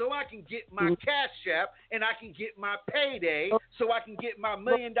prophets so I can get my Cash App and I can get my payday, so I can get my $1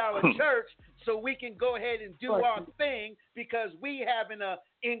 million church, so we can go ahead and do our thing, because we have an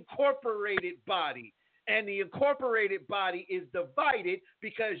incorporated body. And the incorporated body is divided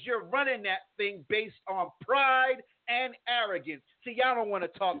because you're running that thing based on pride and arrogance. See, y'all don't want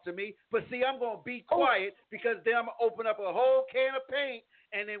to talk to me, but see, I'm going to be quiet, because then I'm going to open up a whole can of paint,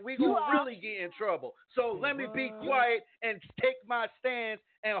 and then we're going to really get in trouble. So let me be quiet and take my stance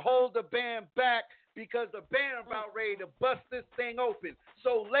and hold the band back, because the band about ready to bust this thing open.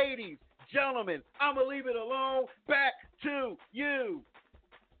 So ladies, gentlemen, I'm going to leave it alone. Back to you.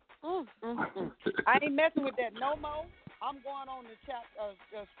 I ain't messing with that no more. I'm going on to chapter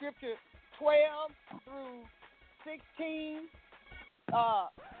scripture 12 through 16.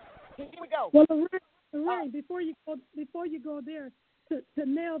 Here we go. Well, Lorraine, before you go there, to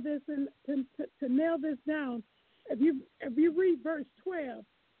nail this and to nail this down, if you read verse 12,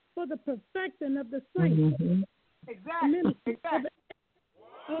 for the perfecting of the saints, exactly.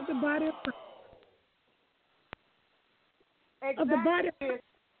 Of the body of Christ. Exactly. Of the body of Christ.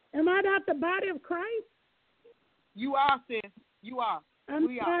 Am I not the body of Christ? You are, sis. You are. I'm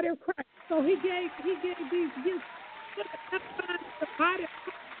the body of Christ. So he gave these gifts to the body of Christ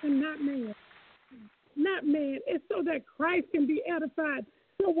and not man. Not man. It's so that Christ can be edified.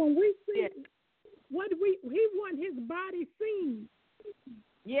 So when we see he want his body seen.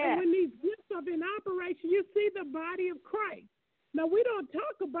 Yeah. And when these gifts are in operation, you see the body of Christ. Now we don't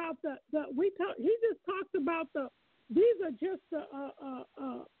talk about he just talks about these are just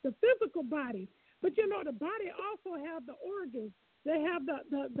the physical body. But you know, the body also have the organs. They have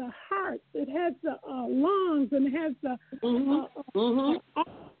the heart. It has the lungs, and it has the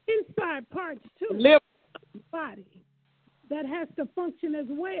inside parts too. Body that has to function as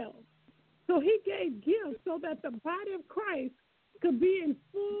well. So he gave gifts so that the body of Christ could be in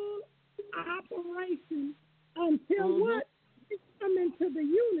full operation until what? We come into the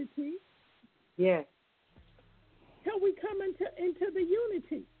unity. Yes. Till we come into the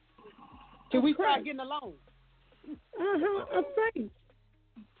unity. Till we start getting along. Of faith.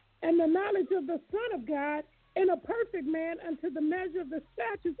 And the knowledge of the Son of God, in a perfect man, unto the measure of the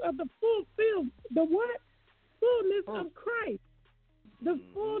statutes of the fulfilled, the what? Fullness of Christ. The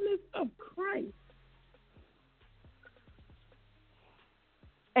fullness of Christ.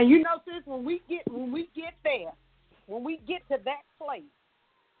 And you know, sis, when we get there, when we get to that place,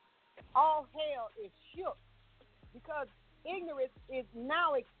 all hell is shook because ignorance is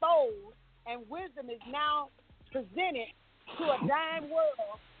now exposed and wisdom is now presented to a dying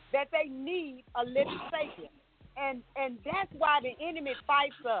world that they need a living Savior. And that's why the enemy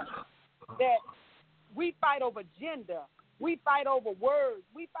fights us. That we fight over gender, we fight over words,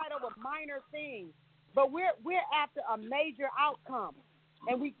 we fight over minor things, but we're after a major outcome.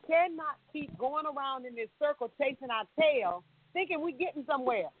 And we cannot keep going around in this circle chasing our tail thinking we're getting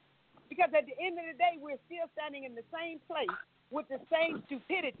somewhere. Because at the end of the day, we're still standing in the same place with the same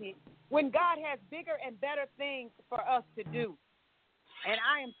stupidity when God has bigger and better things for us to do. And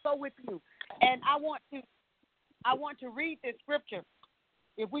I am so with you. And I want to read this scripture,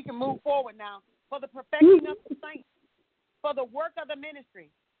 if we can move forward now, for the perfecting of the saints, for the work of the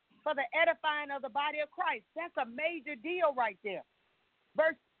ministry, for the edifying of the body of Christ. That's a major deal right there.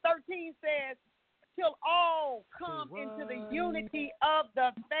 Verse 13 says, till all come into the unity of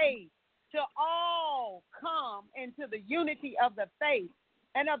the faith. Till all come into the unity of the faith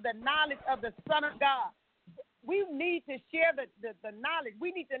and of the knowledge of the Son of God. We need to share the knowledge.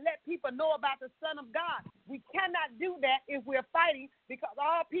 We need to let people know about the Son of God. We cannot do that if we're fighting, because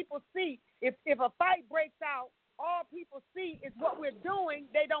all people see, if a fight breaks out, all people see is what we're doing.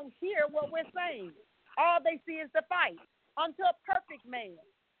 They don't hear what we're saying. All they see is the fight. Unto a perfect man,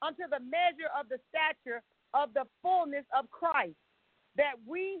 unto the measure of the stature of the fullness of Christ, that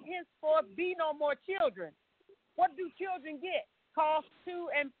we henceforth be no more children. What do children get? Tossed to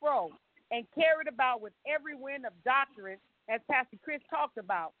and fro, and carried about with every wind of doctrine, as Pastor Chris talked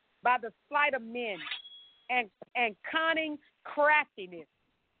about, by the sleight of men and cunning craftiness,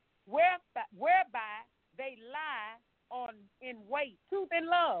 whereby they lie on in wait. Truth and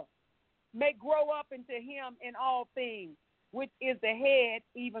love may grow up into him in all things, which is the head,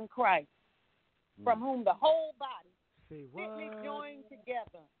 even Christ, from whom the whole body fitly joined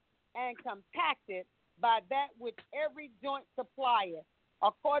together and compacted by that which every joint supplieth,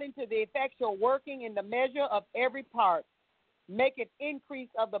 according to the effectual working in the measure of every part, maketh increase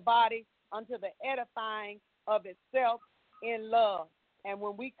of the body unto the edifying of itself in love. And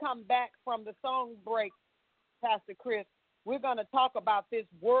when we come back from the song break, Pastor Chris, we're going to talk about this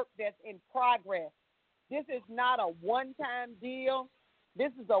work that's in progress. This is not a one-time deal.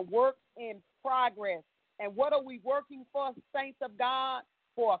 This is a work in progress. And what are we working for, saints of God?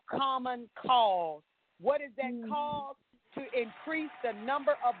 For a common cause. What is that cause? To increase the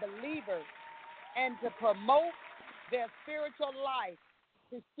number of believers and to promote their spiritual life,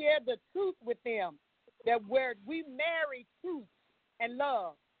 to share the truth with them, that where we marry truth and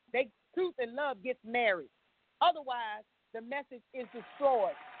love, truth and love gets married. Otherwise, the message is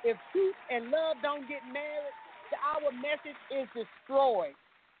destroyed. If truth and love don't get married, our message is destroyed.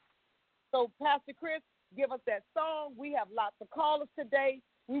 So, Pastor Chris, give us that song. We have lots of callers today.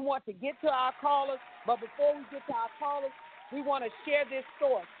 We want to get to our callers, but before we get to our callers, we want to share this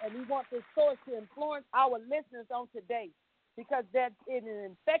source, and we want this source to influence our listeners on today, because that is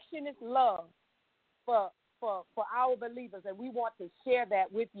an infectious love for our believers, and we want to share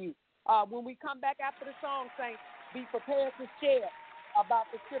that with you. When we come back after the song, saints, be prepared to share about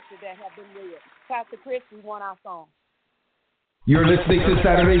the scriptures that have been read. Pastor Chris, we want our song. You're listening to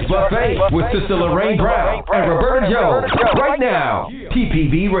Saturday's Buffet with Sister Lorraine Brown and Roberta Jones right now.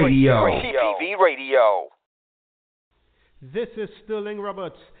 TPV Radio. TPV Radio. This is Sterling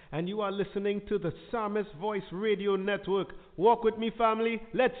Roberts, and you are listening to the Psalmist Voice Radio Network. Walk with me, family.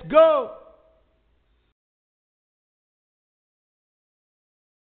 Let's go!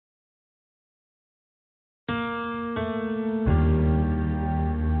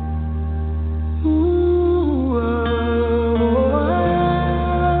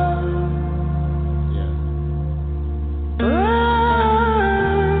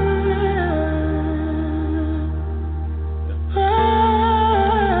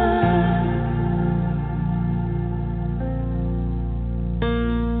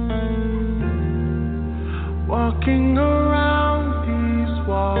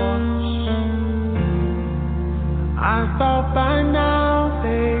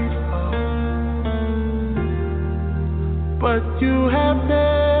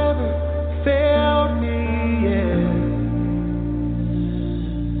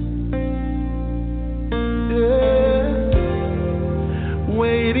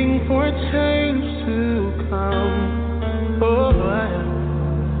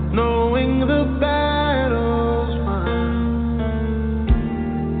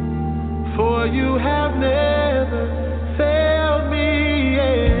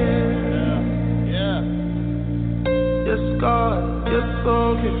 Yes, God, yes,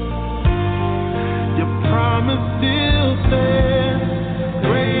 spoken. Your promise still stands.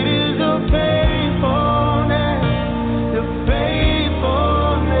 Great is your faithfulness. Your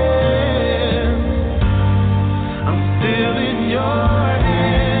faithfulness. I'm still in your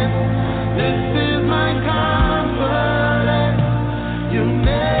hands. This is my confidence. You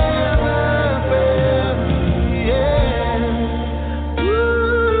never fail me. Yeah.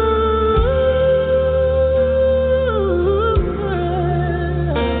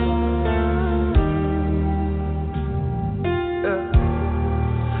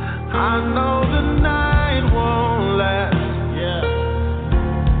 I know the night won't last. Yeah.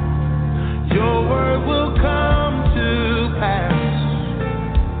 Your word will come to pass.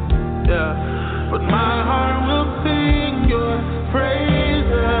 Yeah. But my heart will sing your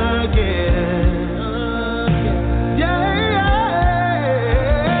praise again. Yeah.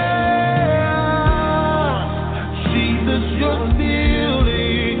 Jesus, you're still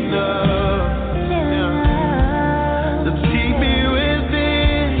enough. Yeah. To keep me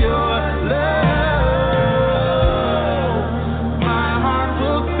within your love.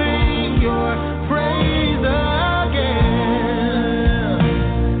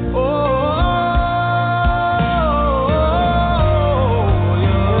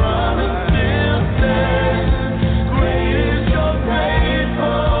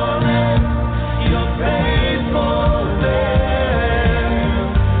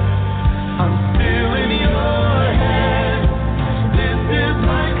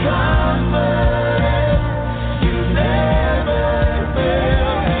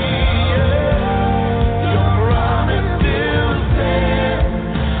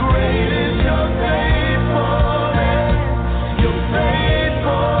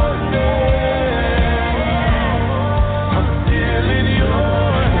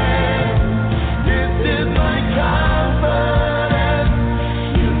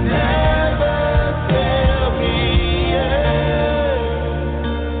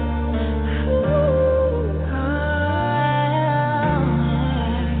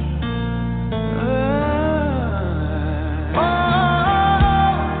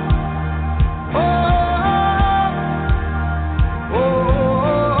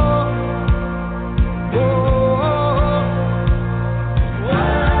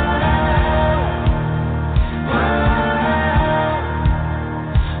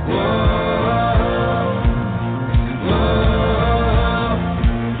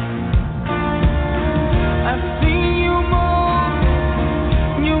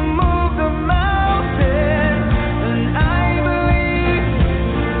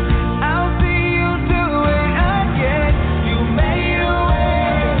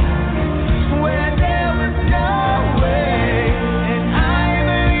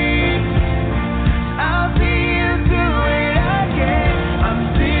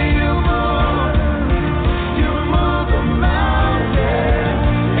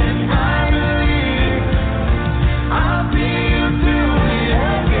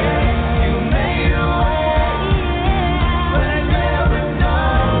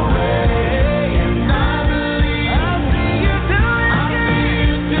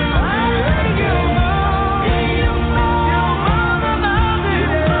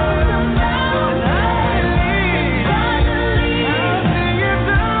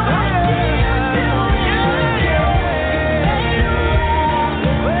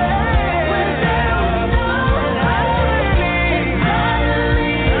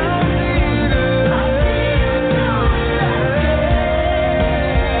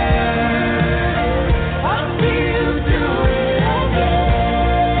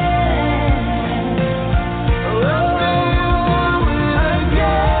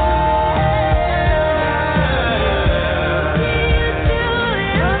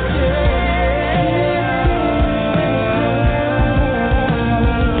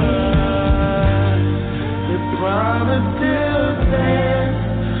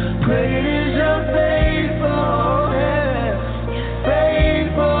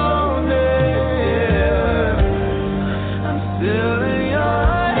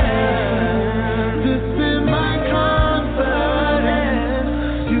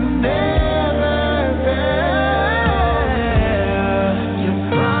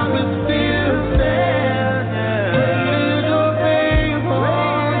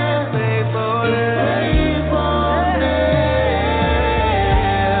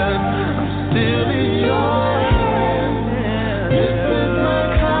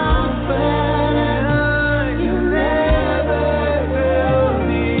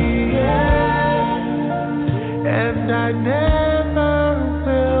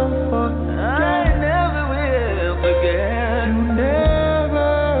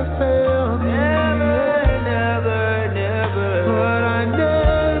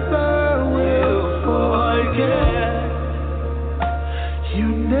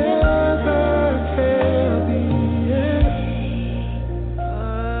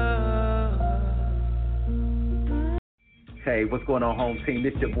 what's going on, home team?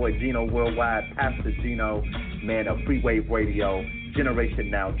 This your boy Gino Worldwide, Pastor Gino, man of Freewave Radio,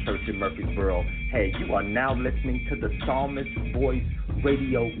 Generation Now Church in Murfreesboro. Hey, you are now listening to the Psalmist Voice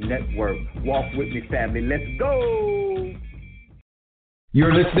Radio Network. Walk with me, family. Let's go.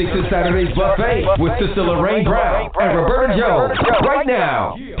 You're listening to Saturday's Buffet with Sister Lorraine Brown and Roberta Jones right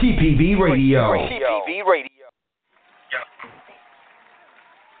now. TPV Radio. TPV Radio.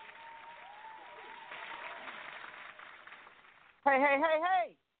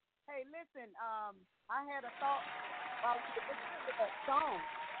 Hey, listen, I had a thought about that song.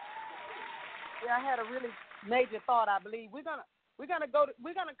 Yeah, I had a really major thought, I believe. We're gonna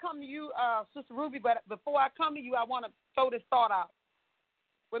come to you, Sister Ruby, but before I come to you, I want to throw this thought out.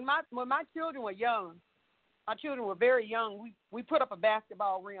 When my children were young, my children were very young, we put up a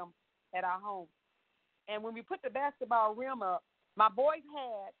basketball rim at our home. And when we put the basketball rim up, my boys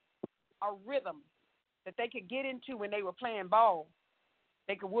had a rhythm that they could get into when they were playing ball.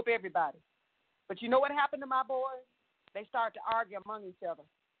 They could whoop everybody. But you know what happened to my boys? They started to argue among each other.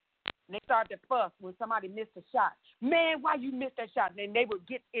 And they started to fuss when somebody missed a shot. Man, why you missed that shot? And then they would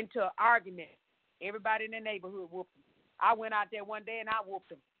get into an argument. Everybody in the neighborhood whooped them. I went out there one day and I whooped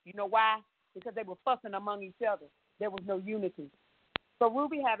them. You know why? Because they were fussing among each other. There was no unity. So,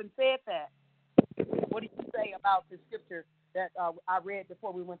 Ruby, having said that, what do you say about the scripture that I read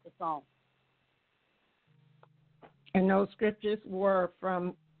before we went to song? And those scriptures were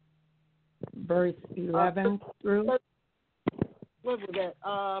from verse 11 through? What was that?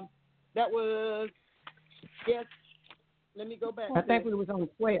 That was, yes, let me go back. I think we was on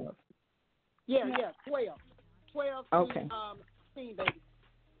 12. Yeah, 12. 12 okay. 16, baby.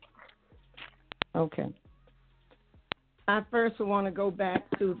 Okay. I first want to go back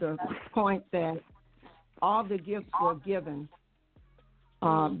to the point that all the gifts were given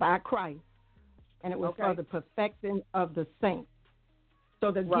by Christ, and it was for the perfecting of the saints.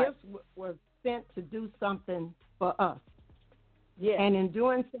 So the gifts were sent to do something for us. Yeah. And in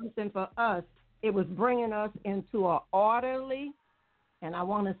doing something for us, it was bringing us into an orderly, and I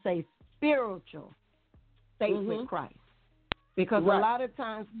want to say spiritual state with Christ. Because a lot of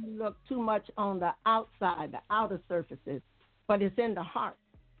times we look too much on the outside, the outer surfaces, but it's in the heart.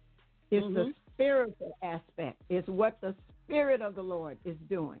 It's the spiritual aspect. It's what the Spirit of the Lord is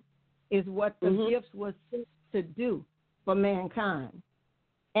doing. It's what the gifts were sent to do for mankind.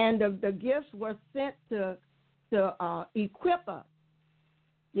 And the gifts were sent to equip us.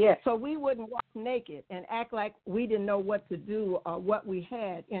 Yeah. So we wouldn't walk naked and act like we didn't know what to do or what we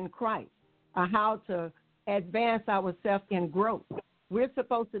had in Christ or how to advance ourselves in growth. We're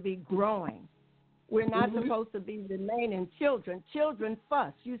supposed to be growing. We're not supposed to be remaining children. Children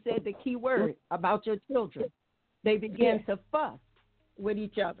fuss. You said the key word about your children. They begin to fuss with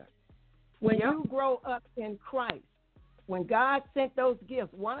each other. When you grow up in Christ, when God sent those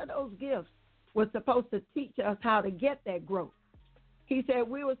gifts, one of those gifts was supposed to teach us how to get that growth. He said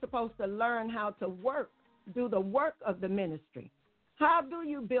we were supposed to learn how to work, do the work of the ministry. How do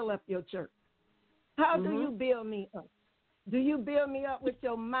you build up your church? How do you build me up? Do you build me up with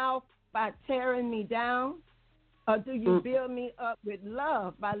your mouth by tearing me down? Or do you build me up with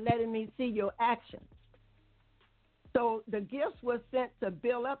love by letting me see your actions? So the gifts were sent to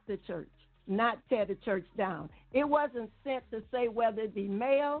build up the church, not tear the church down. It wasn't sent to say whether it be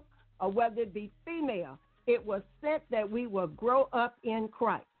male or whether it be female. It was sent that we will grow up in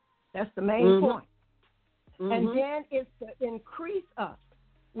Christ. That's the main point. And then it's to increase us.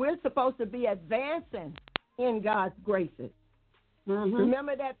 We're supposed to be advancing in God's graces.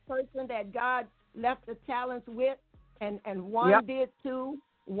 Remember that person that God left the talents with, and one did two,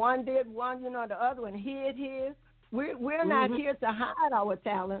 one did one, the other one hid his. We're not here to hide our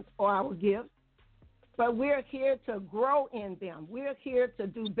talents or our gifts, but we're here to grow in them. We're here to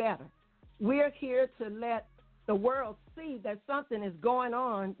do better. We're here to let the world see that something is going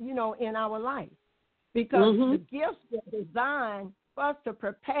on, in our life. Because the gifts were designed for us to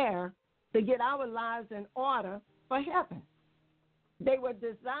prepare to get our lives in order for heaven. They were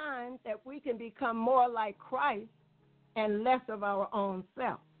designed that we can become more like Christ and less of our own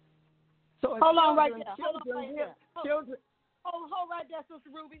self. So hold on right there, Sister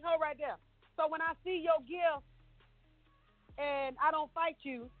Ruby. Hold right there. So when I see your gift and I don't fight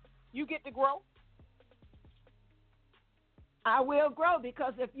you, you get to grow? I will grow,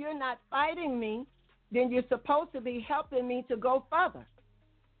 because if you're not fighting me, then you're supposed to be helping me to go further.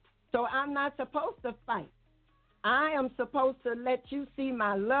 So I'm not supposed to fight. I am supposed to let you see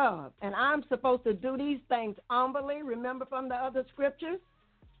my love, and I'm supposed to do these things humbly. Remember from the other scriptures?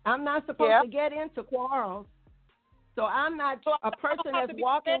 I'm not supposed to get into quarrels. So I'm not a person that's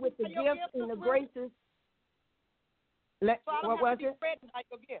walking with the gifts and the graces. So I don't what have was to be it? threatened by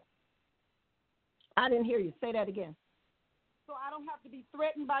your gift. I didn't hear you. Say that again. So I don't have to be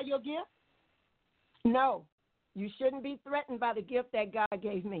threatened by your gift? No, you shouldn't be threatened by the gift that God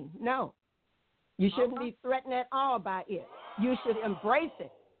gave me. No, you shouldn't be threatened at all by it. You should embrace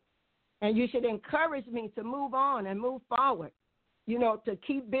it, and you should encourage me to move on and move forward, to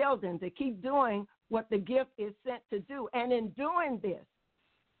keep building, to keep doing what the gift is sent to do. And in doing this,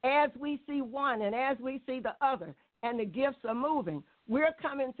 as we see one and as we see the other, and the gifts are moving, we're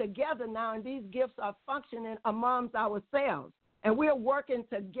coming together now, and these gifts are functioning amongst ourselves, and we're working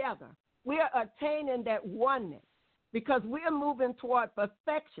together. We're attaining that oneness because we're moving toward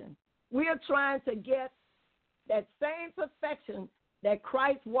perfection. We're trying to get that same perfection that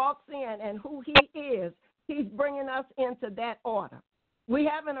Christ walks in and who he is. He's bringing us into that order. We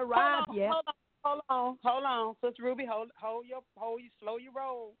haven't arrived yet. Hold on, Sister Ruby. Slow your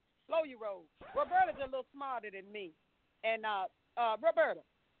roll. Roberta's a little smarter than me, and Roberta,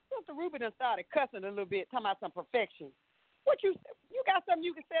 Sister Ruby done started cussing a little bit, talking about some perfection. What you got something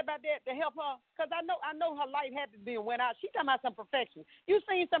you can say about that to help her? Because I know her light had to be and went out. She talking about some perfection. You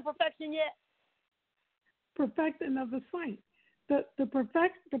seen some perfection yet? Perfecting of the saints. The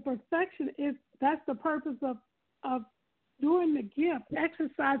perfection is that's the purpose of doing the gift,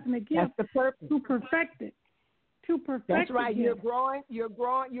 exercising the gift. That's the purpose. To perfect it. That's right. You're growing,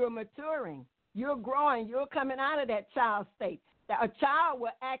 you're maturing. You're growing. You're coming out of that child state. A child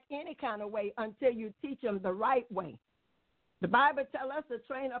will act any kind of way until you teach them the right way. The Bible tells us to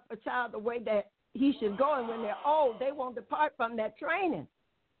train up a child the way that he should go, and when they're old, they won't depart from that training.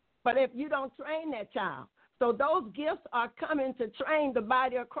 But if you don't train that child, so those gifts are coming to train the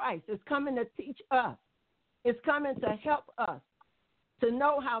body of Christ. It's coming to teach us. It's coming to help us to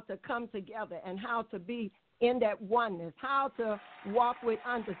know how to come together and how to be in that oneness, how to walk with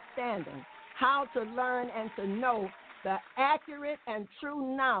understanding, how to learn and to know the accurate and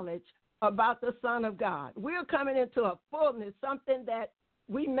true knowledge about the Son of God. We're coming into a fullness, something that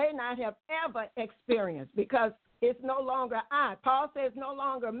we may not have ever experienced because it's no longer I. Paul says no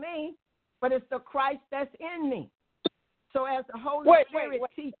longer me, but it's the Christ that's in me. So as the Holy Spirit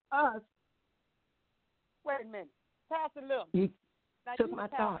teaches us. Wait a minute. Pastor Lil. You now took you my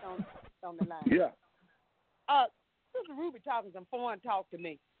thought. on the line. Yeah. Sister Ruby talking some foreign talk to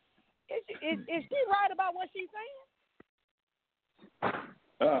me. Is she right about what she's saying?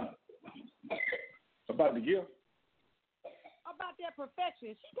 About the gift? About that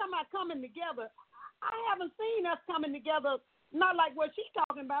perfection. She's talking about coming together. I haven't seen us coming together, not like what she's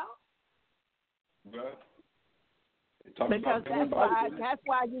talking about. Well, because that's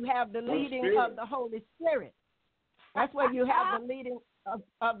why you have the leading of the Holy Spirit. That's why you have the leading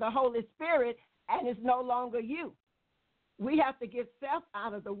of the Holy Spirit, and it's no longer you. We have to get self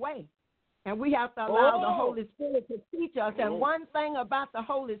out of the way, and we have to allow the Holy Spirit to teach us. And one thing about the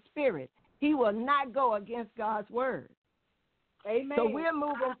Holy Spirit, he will not go against God's word. Amen. So we're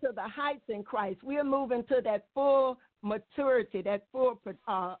moving to the heights in Christ. We're moving to that full maturity, that full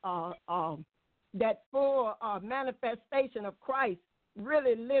manifestation of Christ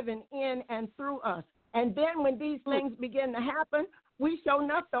really living in and through us. And then when these things begin to happen, we sure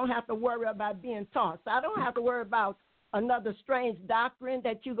enough don't have to worry about being taught. So I don't have to worry about another strange doctrine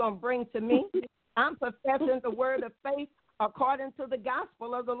that you're going to bring to me. I'm professing the word of faith according to the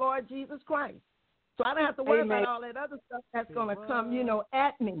gospel of the Lord Jesus Christ. So I don't have to worry about all that other stuff that's going to come,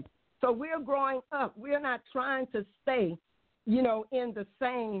 at me. So we're growing up. We're not trying to stay, in the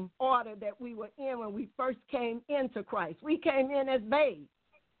same order that we were in when we first came into Christ. We came in as babes.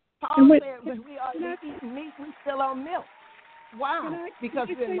 Paul said when we are eating meat, we still on milk. Why? Because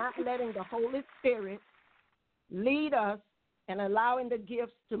we're not letting the Holy Spirit lead us and allowing the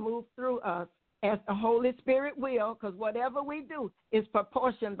gifts to move through us as the Holy Spirit will, because whatever we do is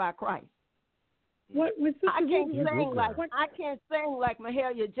proportioned by Christ. I can't sing like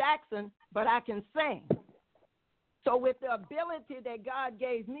Mahalia Jackson, but I can sing. So with the ability that God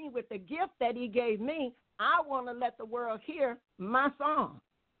gave me, with the gift that he gave me, I want to let the world hear my song.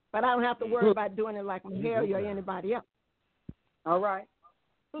 But I don't have to worry about doing it like Mahalia or anybody else. All right.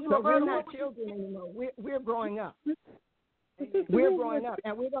 So we're not children anymore. We're growing up. We're growing up,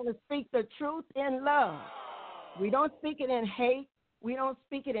 and we're going to speak the truth in love. We don't speak it in hate. We don't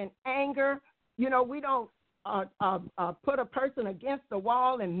speak it in anger. We don't put a person against the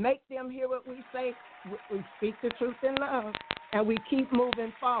wall and make them hear what we say. We speak the truth in love, and we keep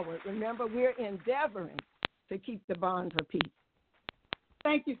moving forward. Remember, we're endeavoring to keep the bonds of peace.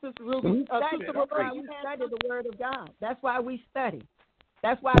 Thank you, Sister Ruby. That's why we study the Word of God. That's why we study.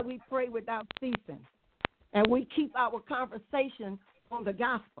 That's why we pray without ceasing. And we keep our conversation on the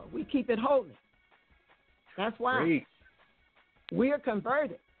gospel. We keep it holy. That's why. Great. We're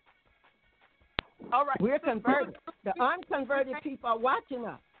converted. All right. We're converted. The unconverted people are watching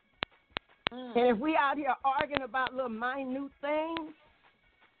us. And if we out here arguing about little minute things,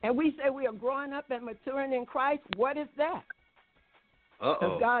 and we say we are growing up and maturing in Christ, what is that?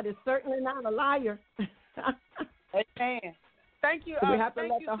 Because God is certainly not a liar. Amen. Thank you. We have to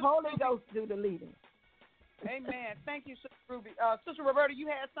let the Holy Ghost do the leading. Amen. Thank you, Sister Ruby. Sister Roberta, you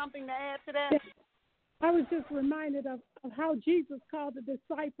had something to add to that? I was just reminded of how Jesus called the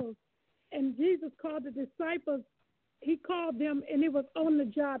disciples. And Jesus called the disciples, he called them, and it was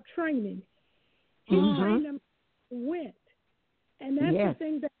on-the-job training. He trained them, went. And that's the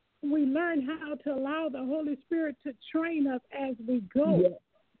thing that we learn how to allow the Holy Spirit to train us as we go. Yes.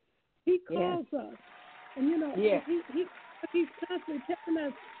 He calls us. And, you know, he's constantly telling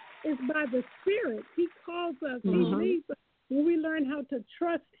us it's by the Spirit. He calls us and leads us when we learn how to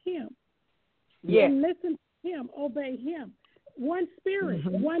trust him. And listen to him, obey him. One Spirit,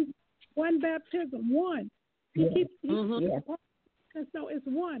 one baptism, one. He keeps and so it's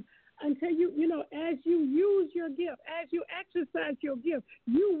one. Until you know, as you use your gift, as you exercise your gift,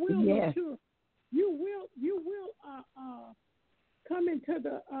 you will mature. You will come into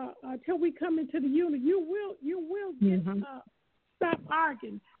the till we come into the unity. You will get stop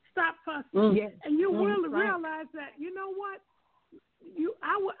arguing, stop fussing, and you will realize that you know what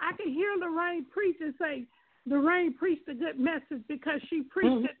I can hear Lorraine preach and say Lorraine preached a good message because she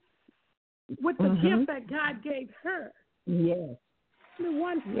preached it with the gift that God gave her. Yes. The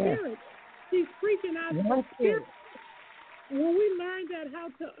one Spirit. She's preaching out of the Spirit. When we learn that, how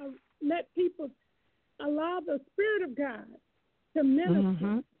to let people allow the Spirit of God to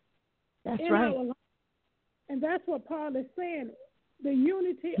minister. That's right. Our life. And that's what Paul is saying. The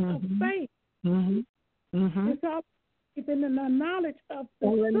unity of faith. It's all in the knowledge of the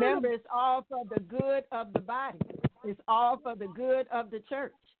And remember, it's all for the good of the body. It's all for the good of the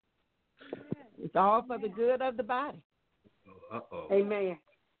church. It's all for the good of the body. Amen.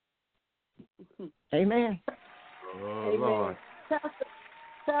 Amen. Amen. Lord.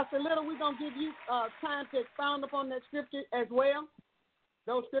 Pastor Little, we're going to give you time to expound upon that scripture as well,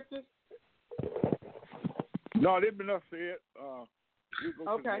 those scriptures. No, there's been enough said.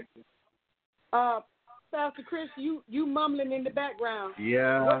 Okay. Pastor Chris, you mumbling in the background.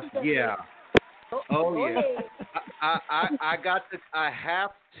 Yeah. Oh yeah. I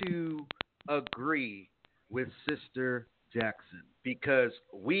have to agree with Sister Jackson because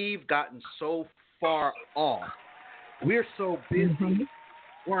we've gotten so far off. We're so busy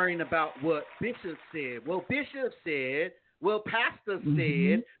worrying about what Bishop said. Well, Bishop said. Well, Pastor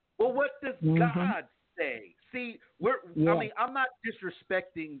said. Well, what does God say? See, I mean, I'm not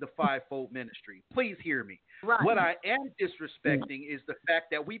disrespecting the fivefold ministry. Please hear me. Right. What I am disrespecting is the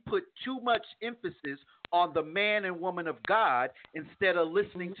fact that we put too much emphasis on the man and woman of God instead of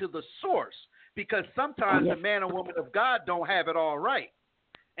listening to the source. Because sometimes the man and woman of God don't have it all right.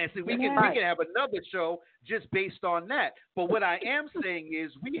 And so we can have another show just based on that. But what I am saying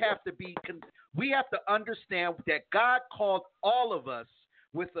is we have to understand that God called all of us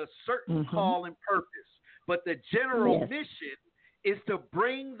with a certain call and purpose. But the general mission is to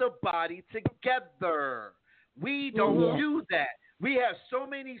bring the body together. We don't do that. We have so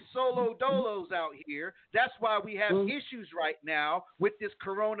many solo dolos out here. That's why we have issues right now with this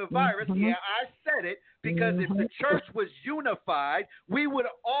coronavirus. Yeah, I said it because if the church was unified, we would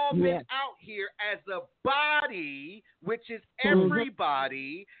have all been out here as a body, which is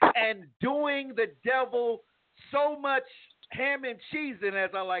everybody, and doing the devil so much ham and cheesing,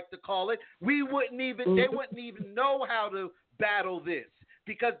 as I like to call it. They wouldn't even know how to battle this.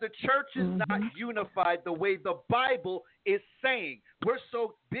 Because the church is not unified the way the Bible is saying. We're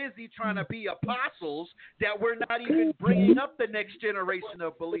so busy trying to be apostles that we're not even bringing up the next generation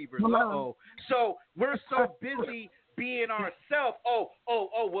of believers. So we're so busy being ourselves.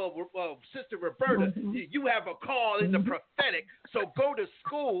 Well, Sister Roberta, you have a call in the prophetic, so go to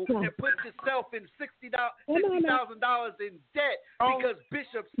school and put yourself in $60,000 in debt because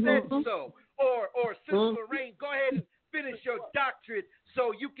Bishop said so. Or Sister Lorraine, go ahead and finish your doctorate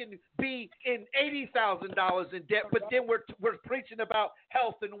so you can be in $80,000 in debt, but then we're preaching about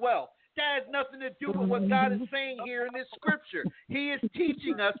health and wealth. That has nothing to do with what God is saying here in this scripture. He is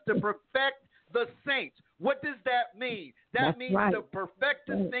teaching us to perfect the saints. What does that mean? That means to perfect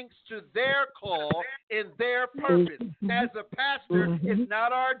the saints to their call and their purpose. As a pastor, it's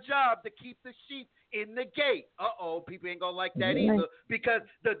not our job to keep the sheep in the gate. People ain't going to like that either, because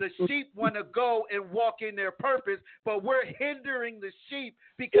the sheep want to go and walk in their purpose, but we're hindering the sheep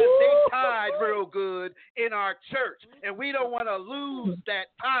because they tied real good in our church. And we don't want to lose that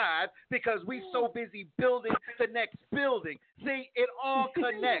tithe because we so busy building the next building. See, it all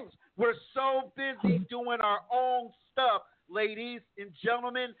connects. We're so busy doing our own stuff, ladies and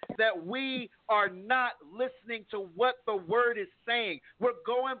gentlemen, that we are not listening to what the word is saying. We're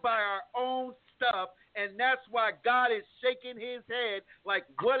going by our own stuff, and that's why God is shaking his head like,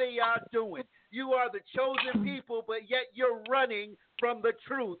 what are y'all doing? You are the chosen people, but yet you're running from the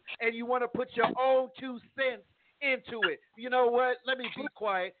truth, and you want to put your own 2 cents into it. You know what? Let me be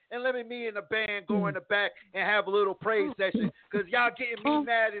quiet, and let me and the band go in the back and have a little praise session, because y'all getting me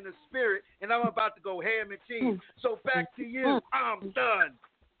mad in the spirit, and I'm about to go ham and cheese. So back to you. I'm done.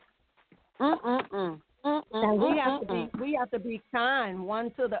 And we have to be kind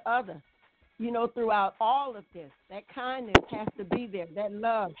one to the other. You know, throughout all of this, that kindness has to be there. That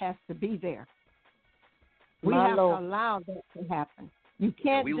love has to be there. We have to allow that to happen. You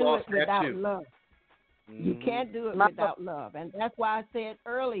can't do it without love. You can't do it without love. And that's why I said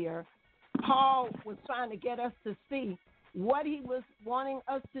earlier, Paul was trying to get us to see what he was wanting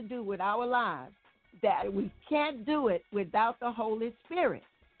us to do with our lives, that we can't do it without the Holy Spirit.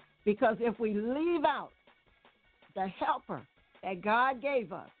 Because if we leave out the helper that God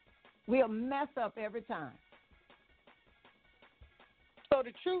gave us, we'll mess up every time. So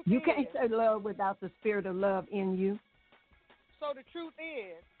the truth you can't say love without the spirit of love in you. So the truth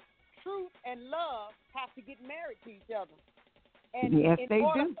is, truth and love have to get married to each other. And yes, in they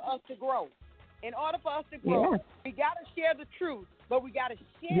order do. for us to grow. In order for us to grow, we got to share the truth, but we got to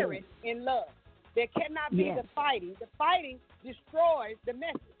share it in love. There cannot be the fighting. The fighting destroys the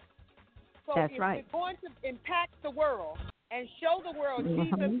message. So if we're going to impact the world and show the world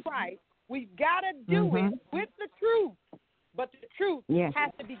Jesus Christ, we've got to do it with the truth. But the truth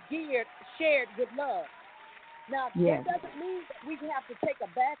has to be shared with love. Now, that doesn't mean that we have to take a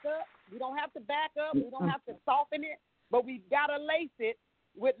back up. We don't have to back up. We don't have to soften it. But we've got to lace it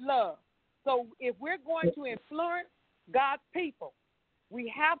with love. So if we're going to influence God's people,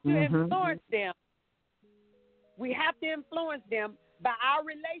 we have to influence them. We have to influence them by our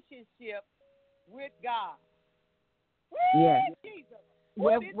relationship with God. Yes. Jesus.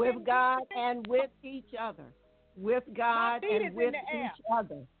 With God and with each other. With God and with each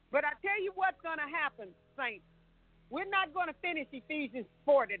other. But I tell you what's going to happen, saints. We're not going to finish Ephesians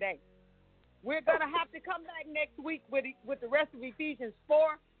 4 today. We're going to have to come back next week with the rest of Ephesians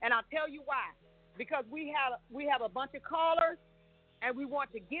 4, and I'll tell you why. Because we have a bunch of callers, and we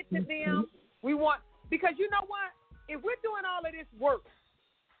want to get to them. Because you know what? If we're doing all of this work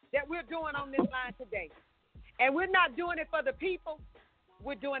that we're doing on this line today, and we're not doing it for the people,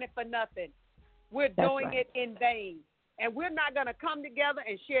 we're doing it for nothing. We're doing it in vain. And we're not going to come together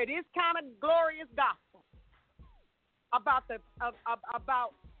and share this kind of glorious gospel about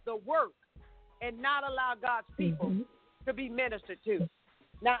the work and not allow God's people to be ministered to.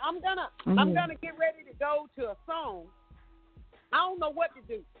 Now I'm gonna get ready to go to a song. I don't know what to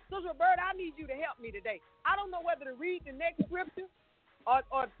do. Sister Roberta, I need you to help me today. I don't know whether to read the next scripture or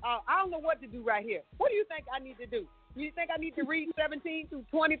I don't know what to do right here. What do you think I need to do? Do you think I need to read 17 through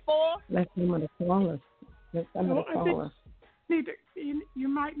 24? Let someone call us. Let somebody call us. You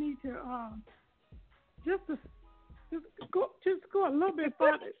might need to just go a little bit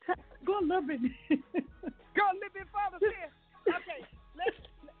further. Go a little bit. Go a little bit further, sis. Okay, let's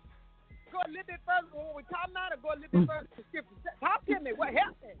go a little bit further than what we're talking about, or go a little bit further to scripture. Talk to me. What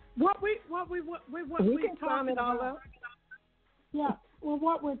happened? We can sum it all up. Yeah. Well,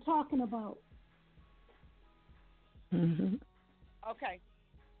 what we're talking about. Okay.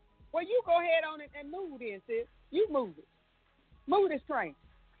 Well, you go ahead on it and move then, sis. You move it. Move this train.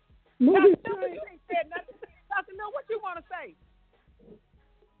 Move this train. You ain't said nothing. Dr. Mill, what you want to say?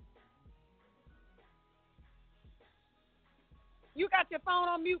 You got your phone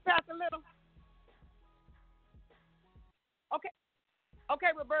on mute, Pastor Little? Okay.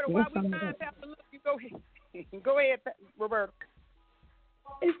 Okay, Roberta, while we find Pastor Little, you go ahead. Go ahead, Roberta.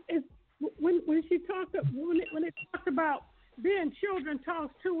 It's when she talked when it talked about being children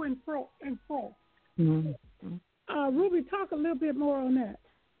tossed to and fro. Ruby, talk a little bit more on that.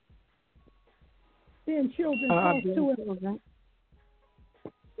 Being children tossed to and fro.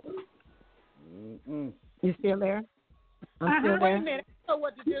 You still there? I'm still there. Wait a minute. I know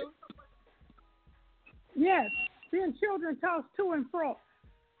what to do. Yes, being children tossed to and fro,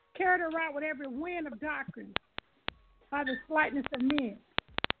 carried around with every wind of doctrine by the slightness of men.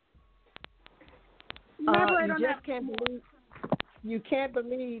 Elaborate on that. Can't believe. You can't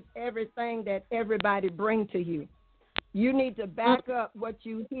believe everything that everybody bring to you. You need to back up what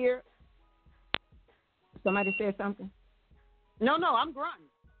you hear. Somebody said something? No, I'm grunting.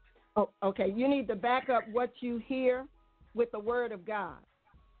 Oh, okay. You need to back up what you hear with the word of God.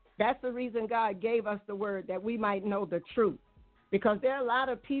 That's the reason God gave us the word, that we might know the truth. Because there are a lot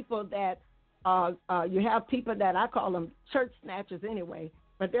of people that, you have people that I call them church snatchers anyway,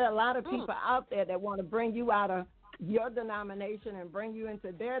 but there are a lot of people out there that want to bring you out of your denomination and bring you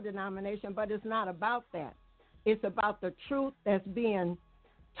into their denomination, but it's not about that. It's about the truth that's being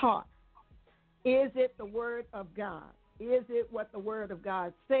taught. Is it the word of God? Is it what the word of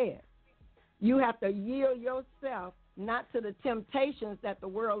God says? You have to yield yourself not to the temptations that the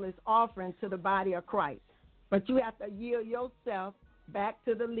world is offering to the body of Christ, but you have to yield yourself back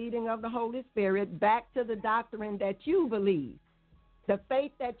to the leading of the Holy Spirit, back to the doctrine that you believe, the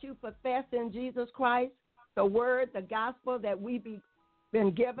faith that you profess in Jesus Christ, the word, the gospel that we've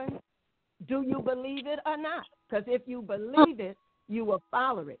been given. Do you believe it or not? Because if you believe it, you will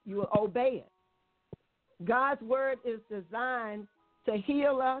follow it. You will obey it. God's word is designed to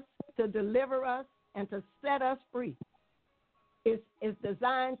heal us, to deliver us, and to set us free. It's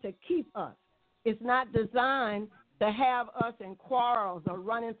designed to keep us. It's not designed to have us in quarrels or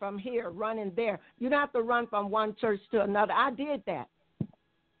running from here, running there. You don't have to run from one church to another. I did that.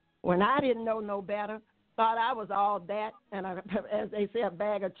 When I didn't know no better, thought I was all that, and as they say, a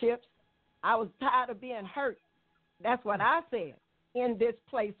bag of chips. I was tired of being hurt. That's what I said in this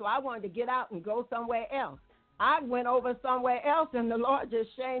place. So I wanted to get out and go somewhere else. I went over somewhere else, and the Lord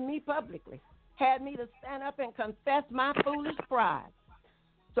just shamed me publicly, had me to stand up and confess my foolish pride.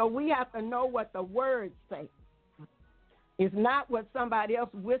 So we have to know what the words say. It's not what somebody else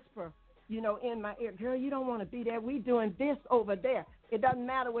whisper, in my ear. Girl, you don't want to be there. We doing this over there. It doesn't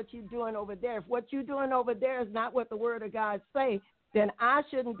matter what you're doing over there. If what you're doing over there is not what the word of God say, then I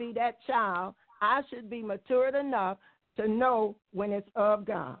shouldn't be that child. I should be matured enough to know when it's of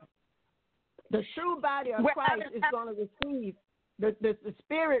God. The true body of Christ is going to receive, the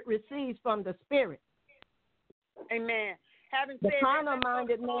Spirit receives from the Spirit. Amen. The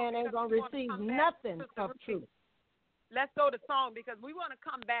carnal-minded man ain't going to receive nothing of truth. Let's go to song, because we want to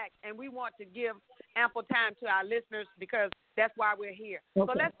come back and we want to give ample time to our listeners, because that's why we're here. Okay.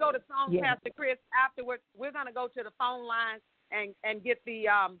 So let's go to song, Pastor Chris. Afterwards, we're going to go to the phone lines and get the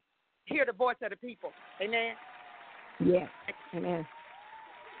hear the voice of the people. Amen. Yes. Amen.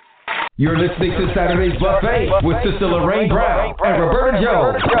 You're listening to Saturday's Buffet with Sister Lorraine Brown and Roberta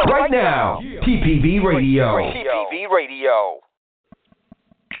Jones right now. TPV Radio. TPV Radio.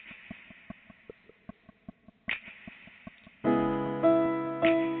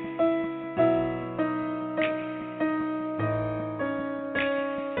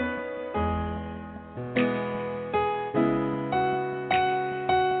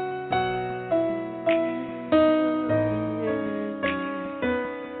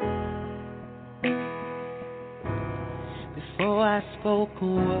 Spoke a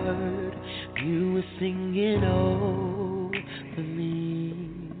word, you were singing over me,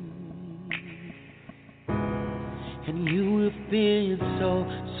 and you have been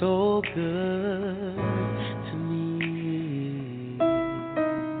so good to me.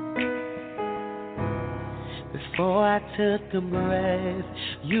 Before I took a breath,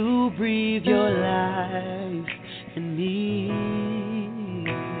 you breathed your life in me.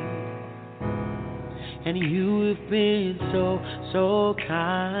 And you have been so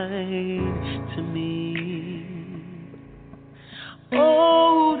kind to me.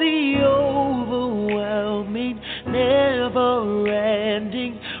 Oh, the overwhelming,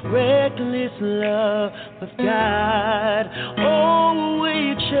 never-ending, reckless love of God. Oh,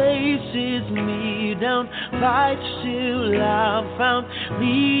 it chases me down, fights till I'm found,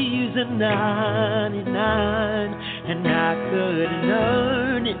 leaves a 99. And I couldn't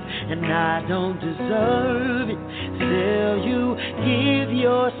earn it, and I don't deserve it. Still, you give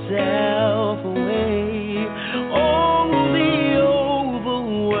yourself away. Oh, the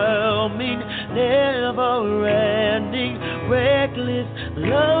overwhelming, never-ending, reckless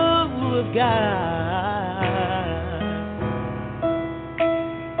love of God.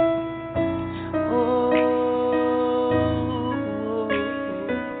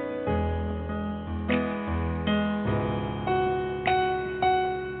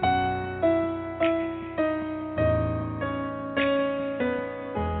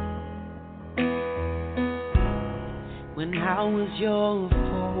 When I was your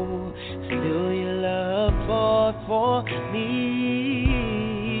foe, still your love fought for me.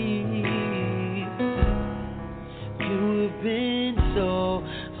 You have been so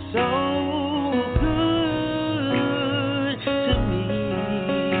good to me.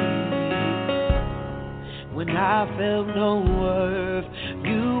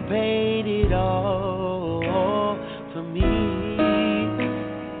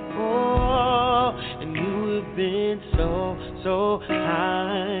 so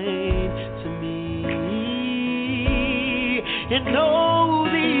kind to me. And oh,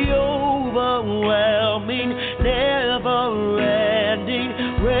 the overwhelming, never-ending,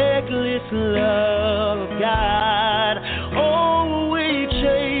 reckless love of God. Oh, it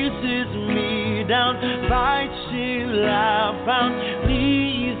chases me down, fights till I found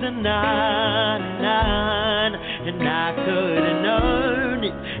leaves the 99. And I couldn't earn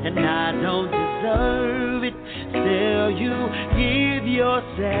it, and I don't deserve it. Still, you give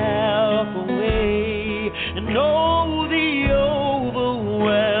yourself away. And oh, the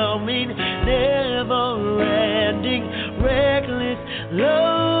overwhelming, never-ending, reckless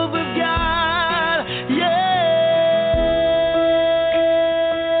love of God. Yeah.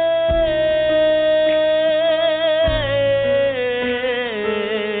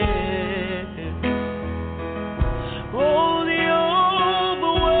 Oh, the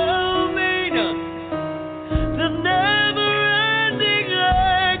overwhelming, the never-ending,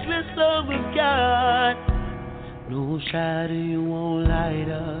 reckless love of God. No shadow you won't light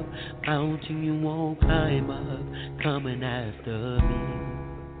up, mountain you won't climb up, coming after me.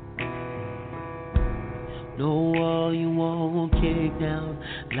 No wall you won't kick down,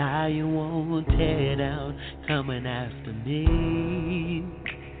 lie you won't tear down, coming after me.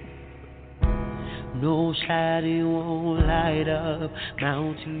 No shadow you won't light up,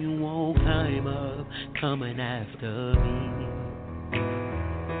 mountain you won't climb up, coming after me.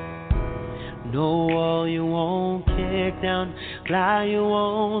 No wall you won't kick down, lie you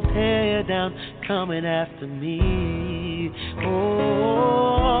won't tear down, coming after me.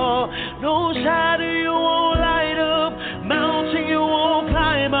 Oh, no shadow you won't light up, mountain you won't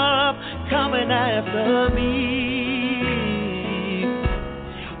climb up, coming after me.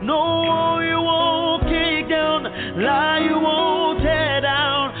 No wall you won't kick down, lie you won't tear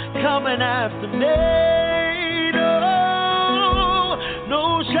down, coming after me.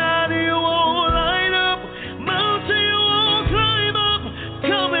 No shadow you won't light up, mountain you won't climb up,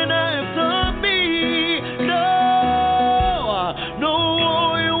 coming after me. No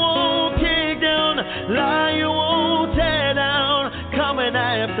wall you won't kick down, lie you won't tear down, coming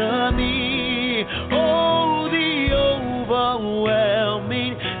after me. Oh, the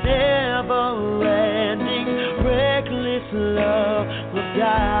overwhelming, never-ending, reckless love of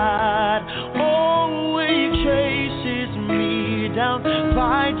God. Oh, it chases me down,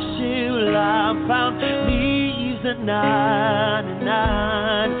 fights till I'm found, leaves the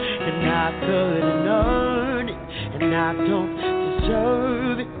 99. And I couldn't earn it, and I don't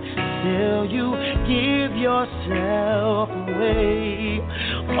deserve it. Still, you give yourself away.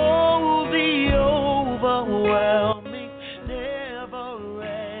 Oh, the overwhelming,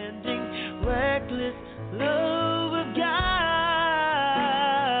 never-ending, reckless love of God.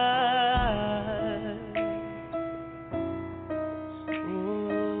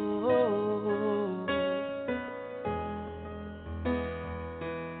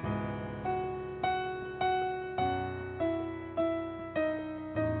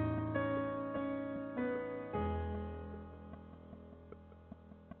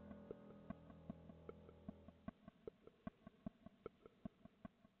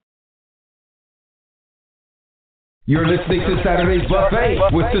 You're listening to Saturday's Buffet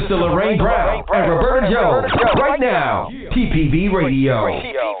with Sister Lorraine Brown and Roberta Jones right now. TPV Radio.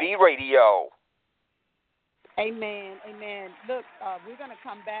 TPV Radio. Amen. Amen. Look, we're going to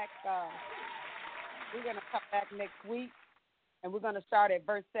come back. We're going to come back next week, and we're going to start at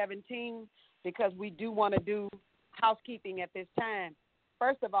verse 17 because we do want to do housekeeping at this time.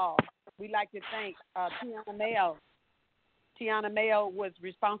 First of all, we'd like to thank Tiana Mayo. Tiana Mayo was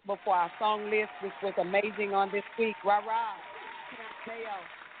responsible for our song list, which was amazing on this week. Rah, rah. Tiana Mayo,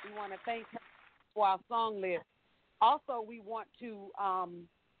 we want to thank her for our song list. Also, we want to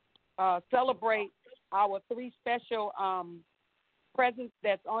celebrate our three special presents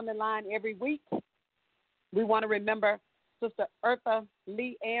that's on the line every week. We want to remember Sister Eartha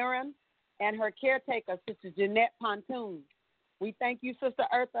Lee Aaron and her caretaker, Sister Jeanette Pontoon. We thank you, Sister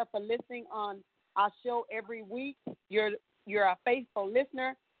Eartha, for listening on our show every week. You're a faithful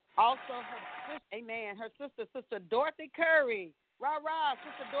listener. Also, her sister, Sister Dorothy Curry. Rah, rah,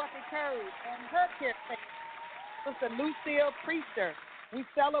 Sister Dorothy Curry and her caretaker, Sister Lucille Priester. We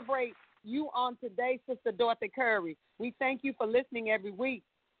celebrate you on today, Sister Dorothy Curry. We thank you for listening every week.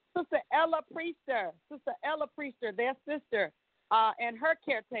 Sister Ella Priester, their sister, and her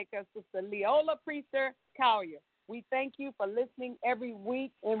caretaker, Sister Leola Priester Collier. We thank you for listening every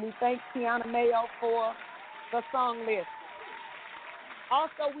week, and we thank Tiana Mayo for the song list.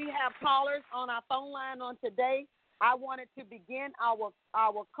 Also, we have callers on our phone line on today. I wanted to begin our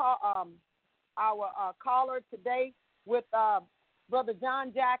caller today with Brother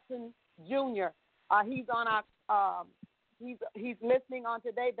John Jackson Jr. He's on our he's listening on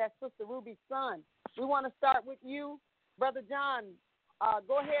today. That's Sister Ruby's son. We want to start with you, Brother John.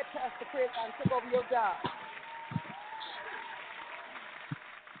 Go ahead, Pastor Chris, and take over your job.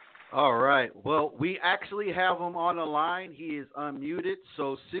 All right. Well, we actually have him on the line. He is unmuted.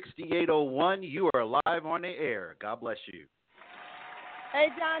 So 6801, you are live on the air. God bless you. Hey,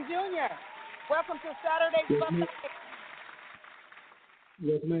 John Jr., welcome to Saturday Buffet.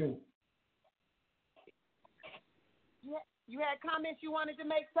 Yes, ma'am. You had comments you wanted to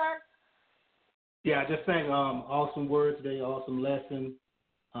make, sir? Yeah, I just think awesome word today, awesome lesson.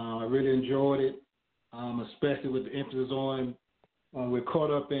 I really enjoyed it, especially with the emphasis on we're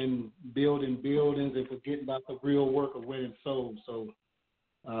caught up in building buildings and forgetting about the real work of winning souls. So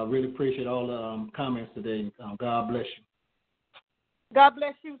I really appreciate all the comments today. God bless you. God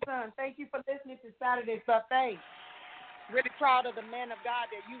bless you, son. Thank you for listening to Saturday's Buffet. Really proud of the man of God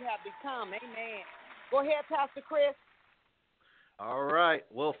that you have become. Amen. Go ahead, Pastor Chris. All right.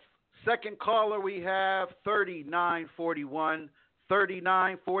 Well, second caller we have 3941.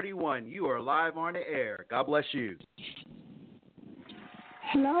 3941. You are live on the air. God bless you.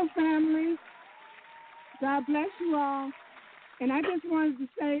 Hello, family. God bless you all. And I just wanted to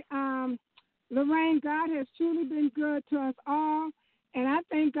say, Lorraine, God has truly been good to us all. And I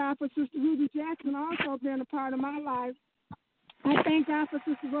thank God for Sister Ruby Jackson also being a part of my life. I thank God for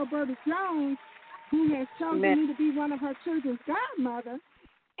Sister Roberta Jones, who has chosen me to be one of her children's godmother.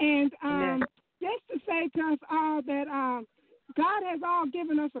 And just to say to us all that God has all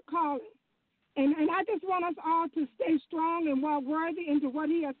given us a calling. And I just want us all to stay strong and well worthy into what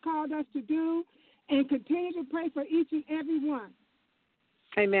he has called us to do and continue to pray for each and every one.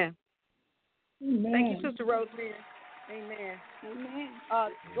 Amen. Amen. Thank you, Sister Rosemary. Amen. Amen.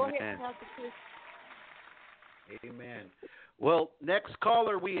 Go ahead, Pastor Chris. Amen. Well, next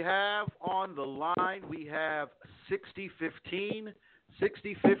caller we have on the line, we have 6015.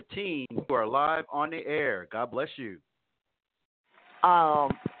 6015, you are live on the air. God bless you.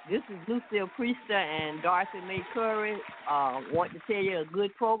 This is Lucille Priester and Darcy May Curry. Want to tell you a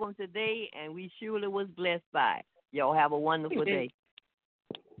good program today, and we surely was blessed by it. Y'all have a wonderful day.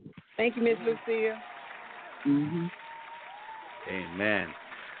 Thank you, Miss Lucille. Mm-hmm. Amen.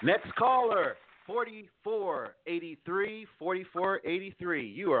 Next caller, 4483. 4483,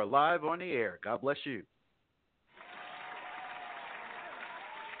 you are live on the air. God bless you.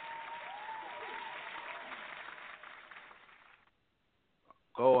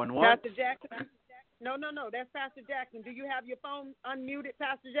 Going once. Pastor Jackson? No. That's Pastor Jackson. Do you have your phone unmuted,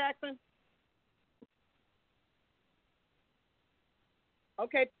 Pastor Jackson?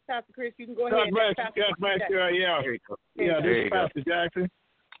 Okay, Pastor Chris, you can go ahead. Yeah, this is Pastor Jackson.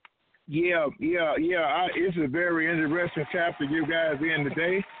 It's a very interesting chapter you guys in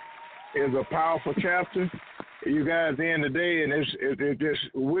today. It's a powerful chapter. You guys in today, and it's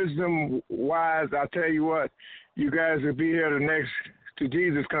just wisdom-wise, I tell you what, you guys will be here the next to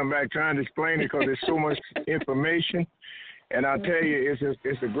Jesus come back trying to explain it because there's so much information. And I tell you,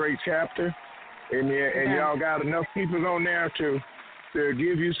 it's a great chapter, and y'all got enough people on there to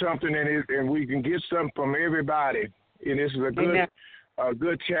give you something, and we can get something from everybody. And this is a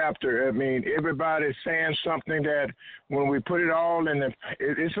good chapter. I mean, everybody's saying something that when we put it all in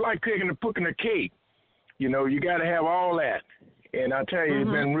it's like cooking a cake. You know, you got to have all that. And I tell you,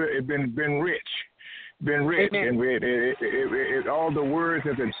 it's been rich. Been rich, and all the words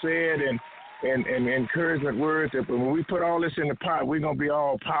that have been said and encouragement words. That when we put all this in the pot, we're gonna be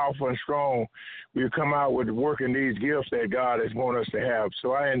all powerful and strong. We'll come out with working these gifts that God has wanted us to have.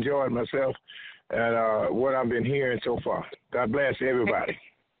 So I enjoyed myself and what I've been hearing so far. God bless everybody.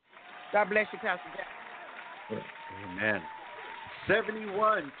 God bless you, Pastor Jack. Amen.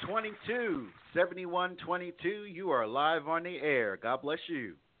 7122. 7122. You are live on the air. God bless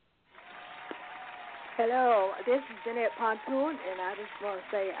you. Hello, this is Jeanette Pontoon, and I just want to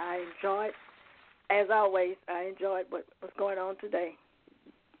say I enjoyed, as always, what's going on today.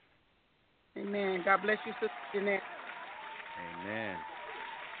 Amen. God bless you, Sister Jeanette. Amen.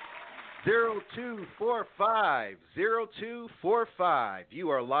 0245. 0245. You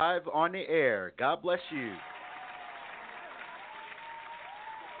are live on the air. God bless you.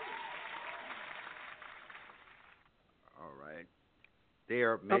 All right.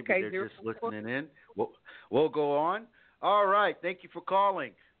 They're just listening in. We'll go on. All right. Thank you for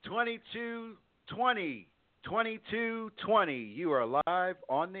calling. 2220. 2220. You are live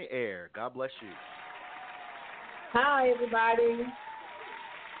on the air. God bless you. Hi, everybody.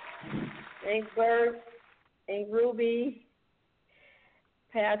 Thanks, Bert. Thanks, Ruby.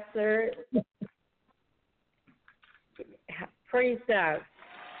 Pastor. Praise God.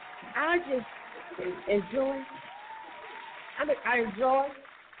 I just enjoy. I enjoy.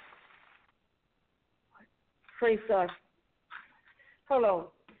 Praise God. Hold on.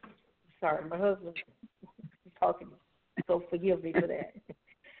 Sorry, my husband is talking, so forgive me for that.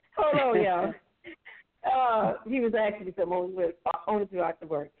 Hold on, y'all. He was asking me something only throughout the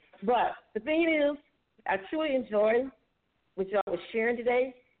word. But the thing is, I truly enjoy what y'all was sharing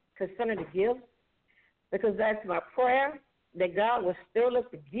today concerning the gifts, because that's my prayer, that God will stir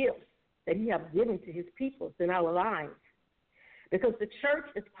up the gifts that He has given to His people in our lives. Because the church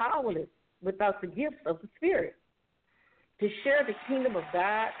is powerless without the gifts of the Spirit. To share the kingdom of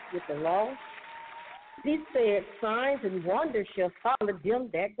God with the lost, He said, signs and wonders shall follow them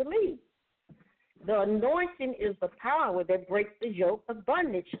that believe. The anointing is the power that breaks the yoke of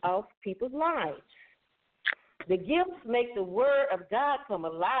bondage off people's lives. The gifts make the word of God come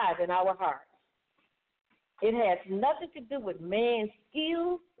alive in our hearts. It has nothing to do with man's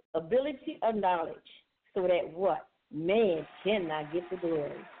skills, ability, or knowledge, so that what? Man cannot get the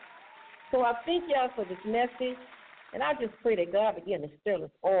glory. So I thank y'all for this message, and I just pray that God begin to stir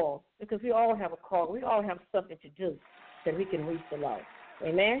us all, because we all have a call. We all have something to do that we can reach the lost.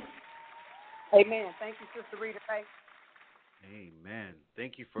 Amen? Amen. Thank you, Sister Rita Faye. Amen.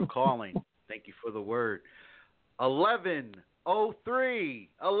 Thank you for calling. Thank you for the word. 11:03.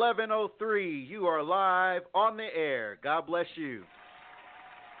 You are live on the air. God bless you.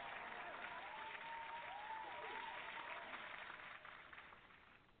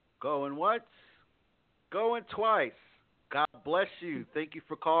 Going once, going twice. God bless you. Thank you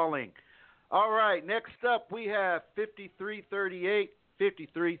for calling. All right, next up we have 5338.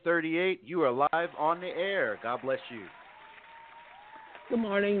 5338, you are live on the air. God bless you. Good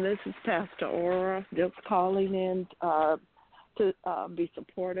morning. This is Pastor Aura, just calling in to be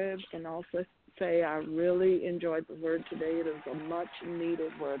supportive and also say I really enjoyed the word today. It is a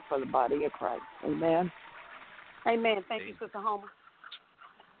much-needed word for the body of Christ. Amen. Amen. Thank you, Sister Homer.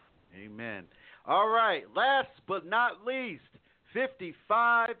 Amen. All right, last but not least,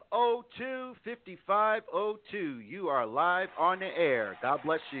 5502, 5502. You are live on the air. God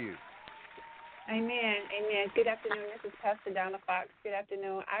bless you. Amen. Amen. Good afternoon. This is Pastor Donna Fox. Good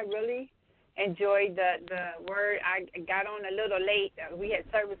afternoon. I really enjoyed the word. I got on a little late. We had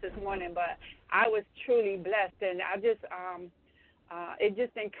service this morning, but I was truly blessed, and I just it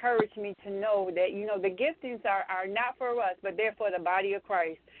just encouraged me to know that, you know, the giftings are not for us, but they're for the body of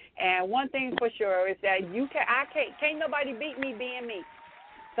Christ. And one thing for sure is that can't nobody beat me being me.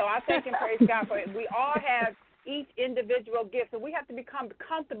 So I thank and praise God for it. We all have each individual gift, and we have to become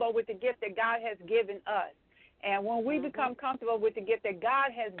comfortable with the gift that God has given us. And when we become comfortable with the gift that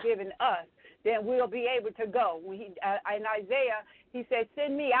God has given us, then we'll be able to go. When in Isaiah, he said,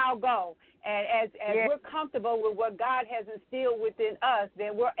 send me, I'll go. And as we're comfortable with what God has instilled within us,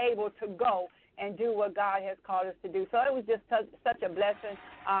 then we're able to go and do what God has called us to do. So it was just such a blessing.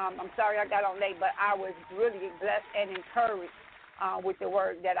 I'm sorry I got on late, but I was really blessed and encouraged with the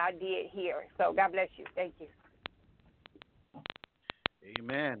word that I did hear. So God bless you. Thank you.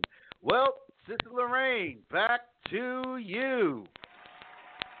 Amen. Well, Sister Lorraine, back to you.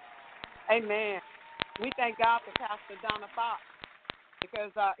 Amen. We thank God for Pastor Donna Fox,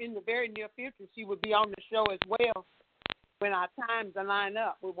 because in the very near future she will be on the show as well when our times align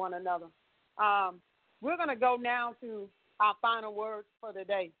up with one another. We're going to go now to our final words for the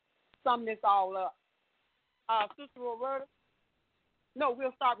day. Sum this all up. Sister Roberta? No,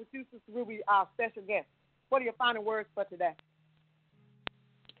 we'll start with you, Sister Ruby, our special guest. What are your final words for today?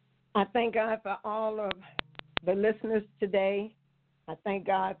 I thank God for all of the listeners today. I thank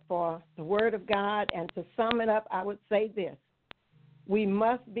God for the Word of God. And to sum it up, I would say this. We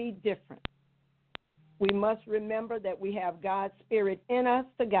must be different. We must remember that we have God's Spirit in us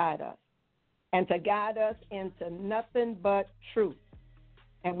to guide us, and to guide us into nothing but truth.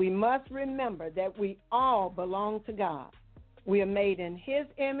 And we must remember that we all belong to God. We are made in His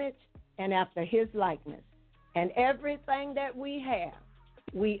image and after His likeness. And everything that we have,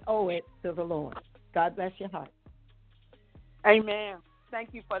 we owe it to the Lord. God bless your heart. Amen.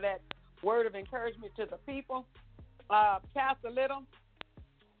 Thank you for that word of encouragement to the people. Pastor Little,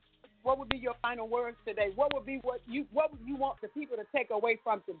 what would be your final words today? What would you want the people to take away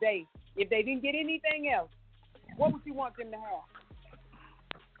from today? If they didn't get anything else, what would you want them to have?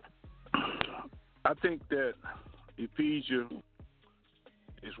 I think that Ephesians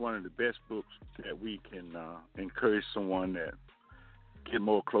is one of the best books that we can encourage someone that get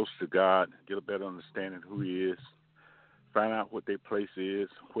more close to God, get a better understanding of who He is, find out what their place is,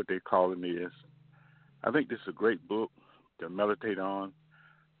 what their calling is. I think this is a great book to meditate on.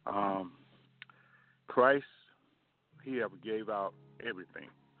 Christ He have gave out everything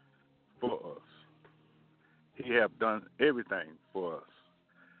for us. He have done everything for us.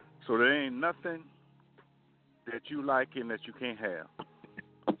 So there ain't nothing that you like and that you can't have.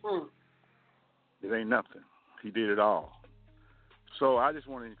 It ain't nothing. He did it all. So I just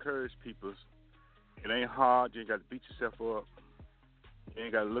want to encourage people. It ain't hard. You ain't got to beat yourself up. You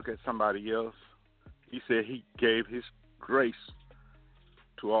ain't got to look at somebody else. He said he gave his grace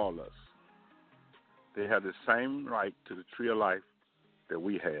to all of us. They have the same right to the tree of life that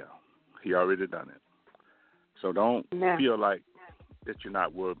we have. He already done it. So don't feel like that you're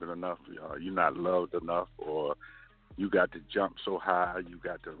not worthy enough, you're not loved enough, or you got to jump so high, you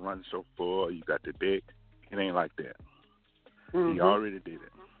got to run so far, you got to beg. It ain't like that. He already did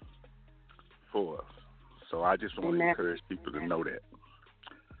it for us. So I just want to encourage people to know that.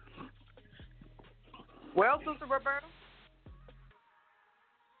 Well, Sister Roberta?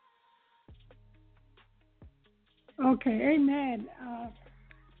 Okay, amen.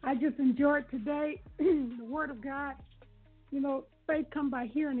 I just enjoyed today the Word of God. You know, faith comes by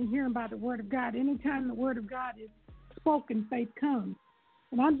hearing and hearing by the Word of God. Anytime the Word of God is spoken, faith comes.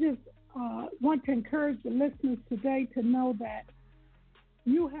 And I just want to encourage the listeners today to know that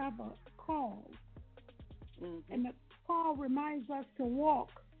you have a call. And the call reminds us to walk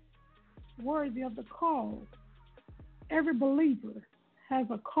worthy of the call. Every believer has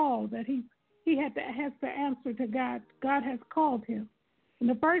a call that he has to answer to God. God has called him. And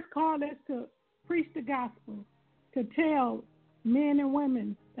the first call is to preach the gospel, to tell men and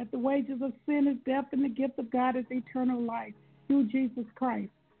women that the wages of sin is death and the gift of God is eternal life through Jesus Christ,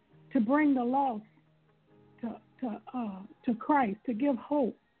 to bring the lost to Christ, to give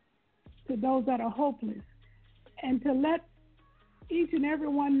hope to those that are hopeless, and to let each and every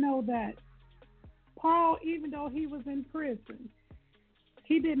one know that Paul, even though he was in prison,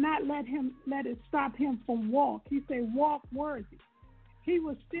 he did not let it stop him from walk. He said, walk worthy. He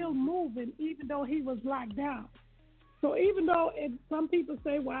was still moving even though he was locked down. So even though some people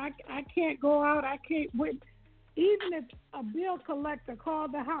say, well, I can't go out, I can't wait. Even if a bill collector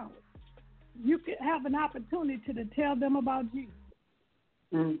called the house, you could have an opportunity to tell them about Jesus.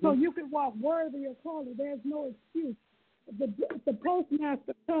 So you can walk worthy of calling. There's no excuse. If the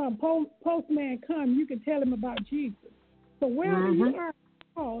postmaster postman come, you can tell him about Jesus. So wherever you are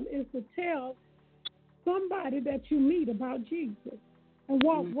called is to tell somebody that you meet about Jesus and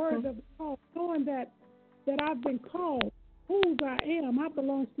walk worthy of the call, knowing that I've been called, whose I am. I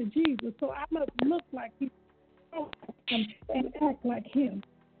belong to Jesus, so I must look like him and act like him.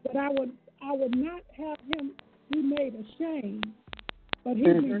 But I would not have him be made ashamed, but he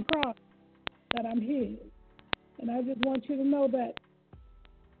be proud that I'm his. And I just want you to know that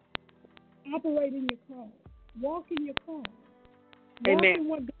operate in your call, walk in your call, walk in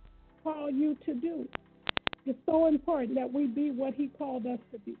what God called you to do. It's so important that we be what he called us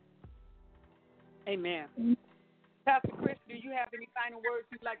to be. Amen. Pastor Chris, do you have any final words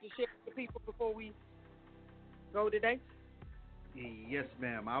you'd like to share with the people before we go today? Yes,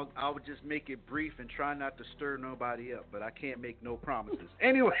 ma'am. I'll just make it brief and try not to stir nobody up, but I can't make no promises.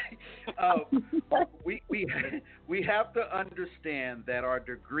 Anyway, we have to understand that our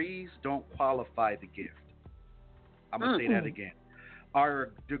degrees don't qualify the gift. I'm going to say that again.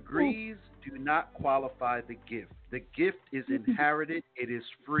 Our degrees do not qualify the gift. The gift is inherited. It is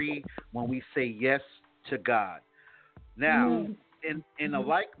free when we say yes to God. Now, in a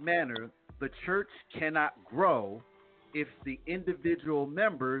like manner, the church cannot grow if the individual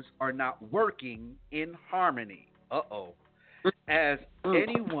members are not working in harmony. As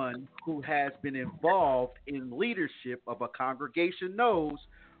anyone who has been involved in leadership of a congregation knows,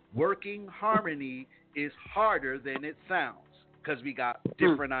 working harmony is harder than it sounds because we got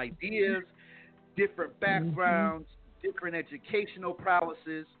different ideas, different backgrounds, different educational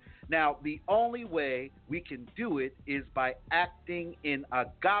prowesses. Now, the only way we can do it is by acting in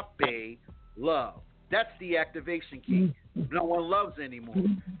agape love. That's the activation key. No one loves anymore.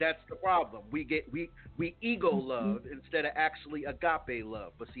 That's the problem. We ego love instead of actually agape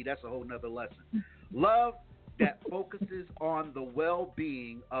love. But see, that's a whole nother lesson. Love that focuses on the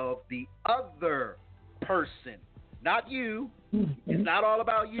well-being of the other person, not you. It's not all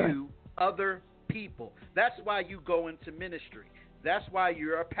about you. Other people. That's why you go into ministry. That's why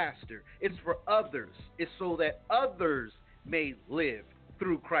you're a pastor. It's for others. It's so that others may live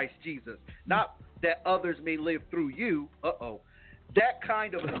through Christ Jesus, not that others may live through you. That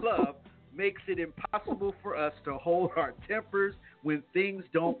kind of love makes it impossible for us to hold our tempers when things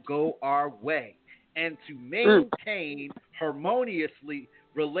don't go our way and to maintain harmoniously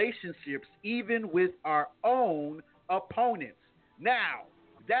relationships even with our own opponents. Now,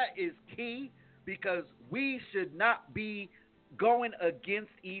 that is key because we should not be going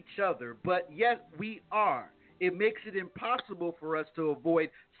against each other, but yet we are. It makes it impossible for us to avoid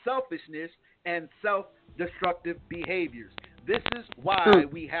selfishness and self-destructive behaviors. This is why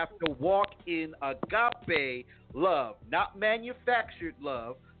we have to walk in agape love, not manufactured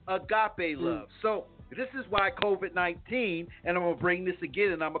love, agape love. So this is why COVID-19, and I'm going to bring this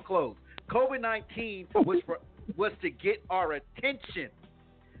again and I'm going to close. COVID-19 was to get our attention.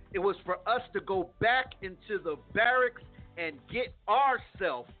 It was for us to go back into the barracks and get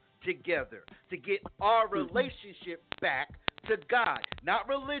ourselves together, to get our relationship back to God, not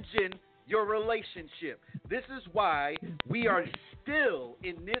religion, your relationship. This is why we are still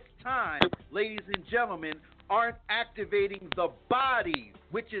in this time, ladies and gentlemen, aren't activating the body,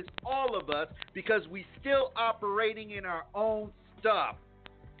 which is all of us, because we still operating in our own stuff.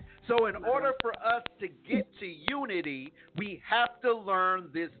 So in order for us to get to unity, we have to learn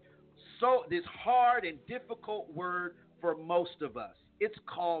this hard and difficult word for most of us. It's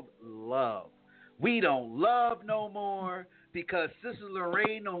called love. We don't love no more because Sister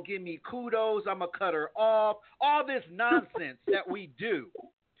Lorraine don't give me kudos. I'm going to cut her off. All this nonsense that we do.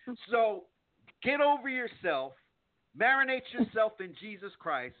 So get over yourself, marinate yourself in Jesus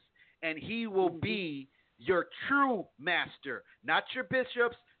Christ, and he will be your true master, not your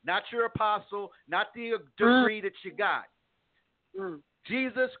bishops, not your apostle, not the degree that you got.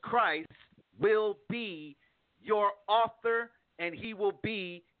 Jesus Christ will be your author, and he will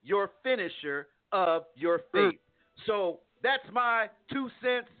be your finisher of your faith. So that's my 2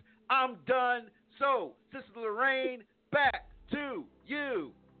 cents. I'm done. So, Sister Lorraine, back to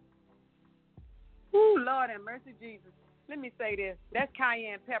you. Ooh, Lord have mercy, Jesus. Let me say this. That's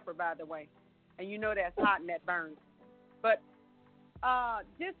cayenne pepper, by the way. And you know that's hot and that burns. But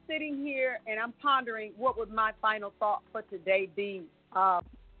just sitting here and I'm pondering what would my final thought for today be.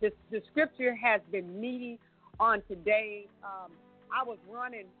 The scripture has been meaty on today. I was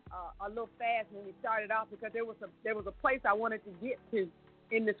running a little fast when we started off because there was a place I wanted to get to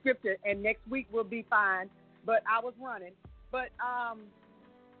in the scripture, and next week will be fine. But I was running. But I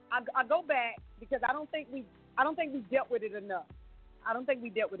go back because I don't think we dealt with it enough. I'm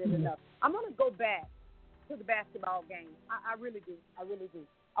gonna go back to the basketball game. I really do. I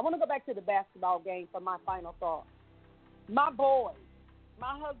want to go back to the basketball game for my final thought. My boys,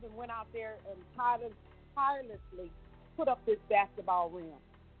 my husband went out there and tirelessly put up this basketball rim.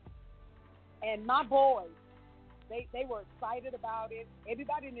 And my boys, they were excited about it.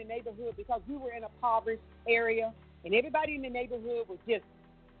 Everybody in the neighborhood, because we were in a impoverished area, and everybody in the neighborhood was just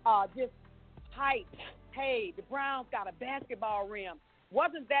hyped. Hey, the Browns got a basketball rim.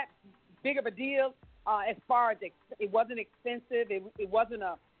 Wasn't that big of a deal as far as it wasn't expensive. It wasn't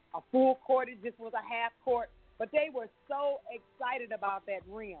a full court. It just was a half court. But they were so excited about that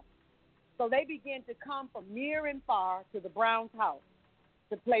rim. So they began to come from near and far to the Browns' house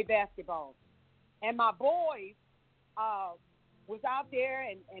to play basketball. And my boys was out there,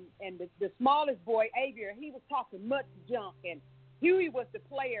 and the smallest boy, Xavier, he was talking much junk. And Huey was the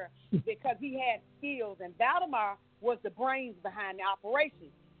player because he had skills, and Valdemar was the brains behind the operation.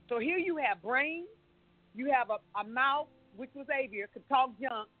 So here you have brains, you have a mouth, which was Xavier, could talk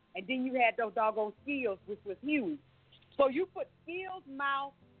junk, and then you had those doggone skills, which was Huey. So you put skills,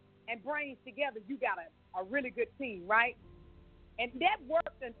 mouth, and brains together, you got a really good team, right? And that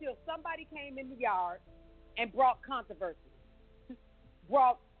worked until somebody came in the yard and brought controversy,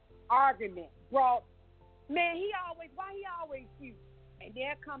 brought argument, why he always cute? And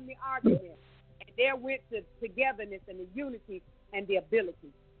there come the argument, and there went the togetherness and the unity and the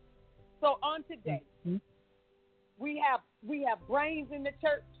ability. So on today, we have brains in the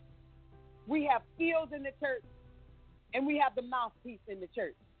church, we have skills in the church, and we have the mouthpiece in the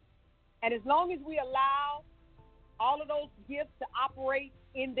church. And as long as we allow all of those gifts to operate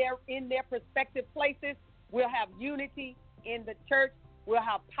in their respective places, we'll have unity in the church. We'll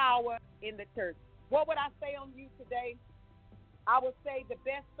have power in the church. What would I say on you today? I would say the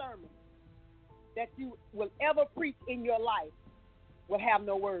best sermon that you will ever preach in your life will have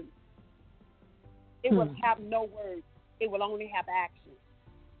no words. It will have no words. It will only have action.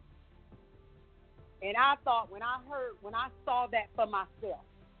 And I thought when I saw that for myself,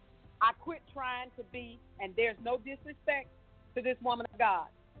 I quit trying to be, and there's no disrespect to this woman of God,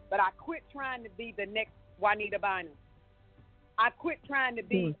 but I quit trying to be the next Juanita Bynum. I quit trying to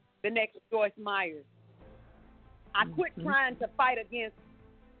be the next Joyce Myers. I quit trying to fight against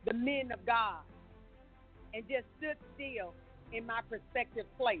the men of God and just stood still in my prospective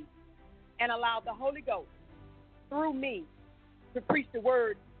place and allowed the Holy Ghost through me to preach the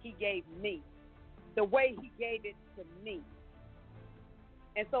word he gave me, the way he gave it to me.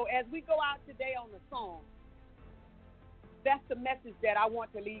 And so as we go out today on the song, that's the message that I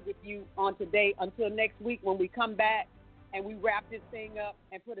want to leave with you on today until next week when we come back and we wrap this thing up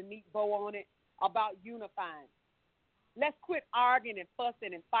and put a neat bow on it about unifying. Let's quit arguing and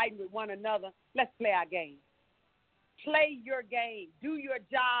fussing and fighting with one another. Let's play our game. Play your game. Do your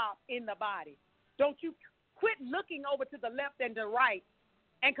job in the body. Don't you quit looking over to the left and the right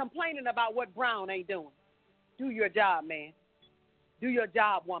and complaining about what Brown ain't doing. Do your job, man. Do your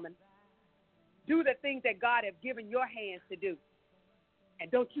job, woman. Do the things that God has given your hands to do.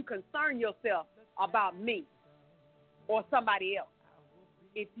 And don't you concern yourself about me or somebody else.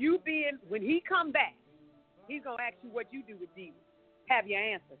 If when he come back, he's going to ask you what you do with Jesus. Have your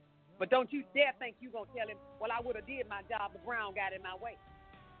answers. But don't you dare think you're going to tell him, well, I would have did my job, but Brown got in my way.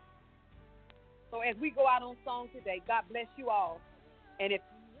 So as we go out on song today, God bless you all. And if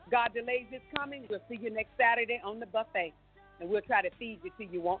God delays his coming, we'll see you next Saturday on the buffet. And we'll try to feed you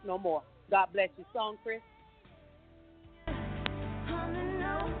till you want no more. God bless you. Song, Chris.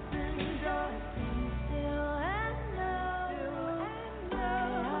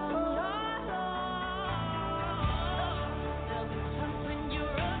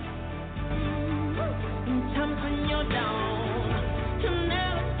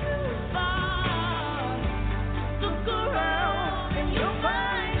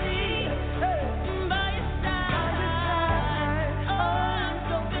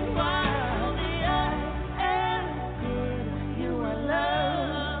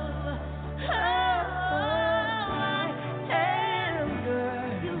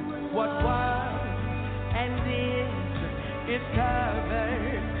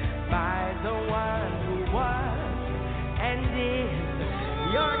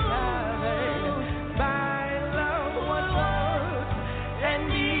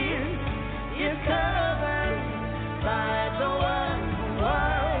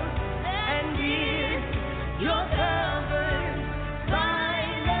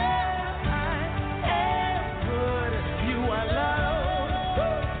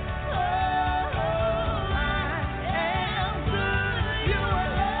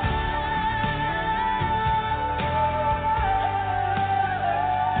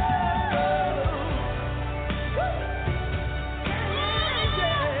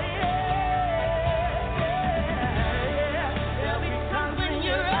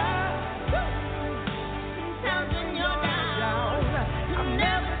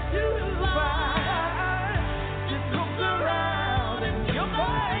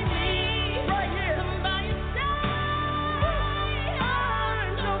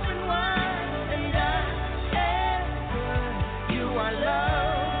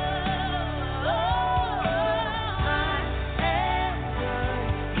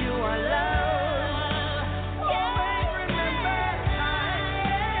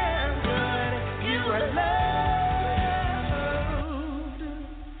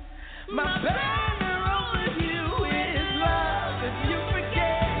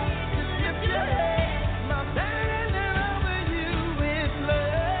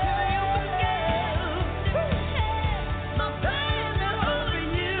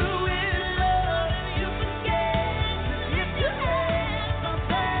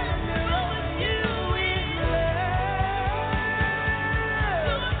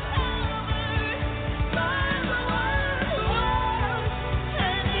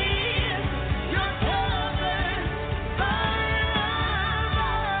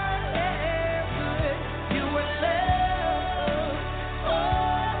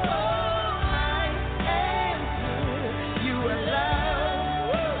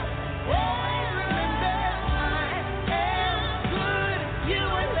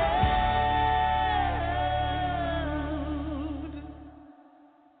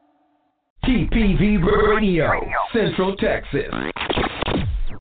 TPV Radio, Central Texas.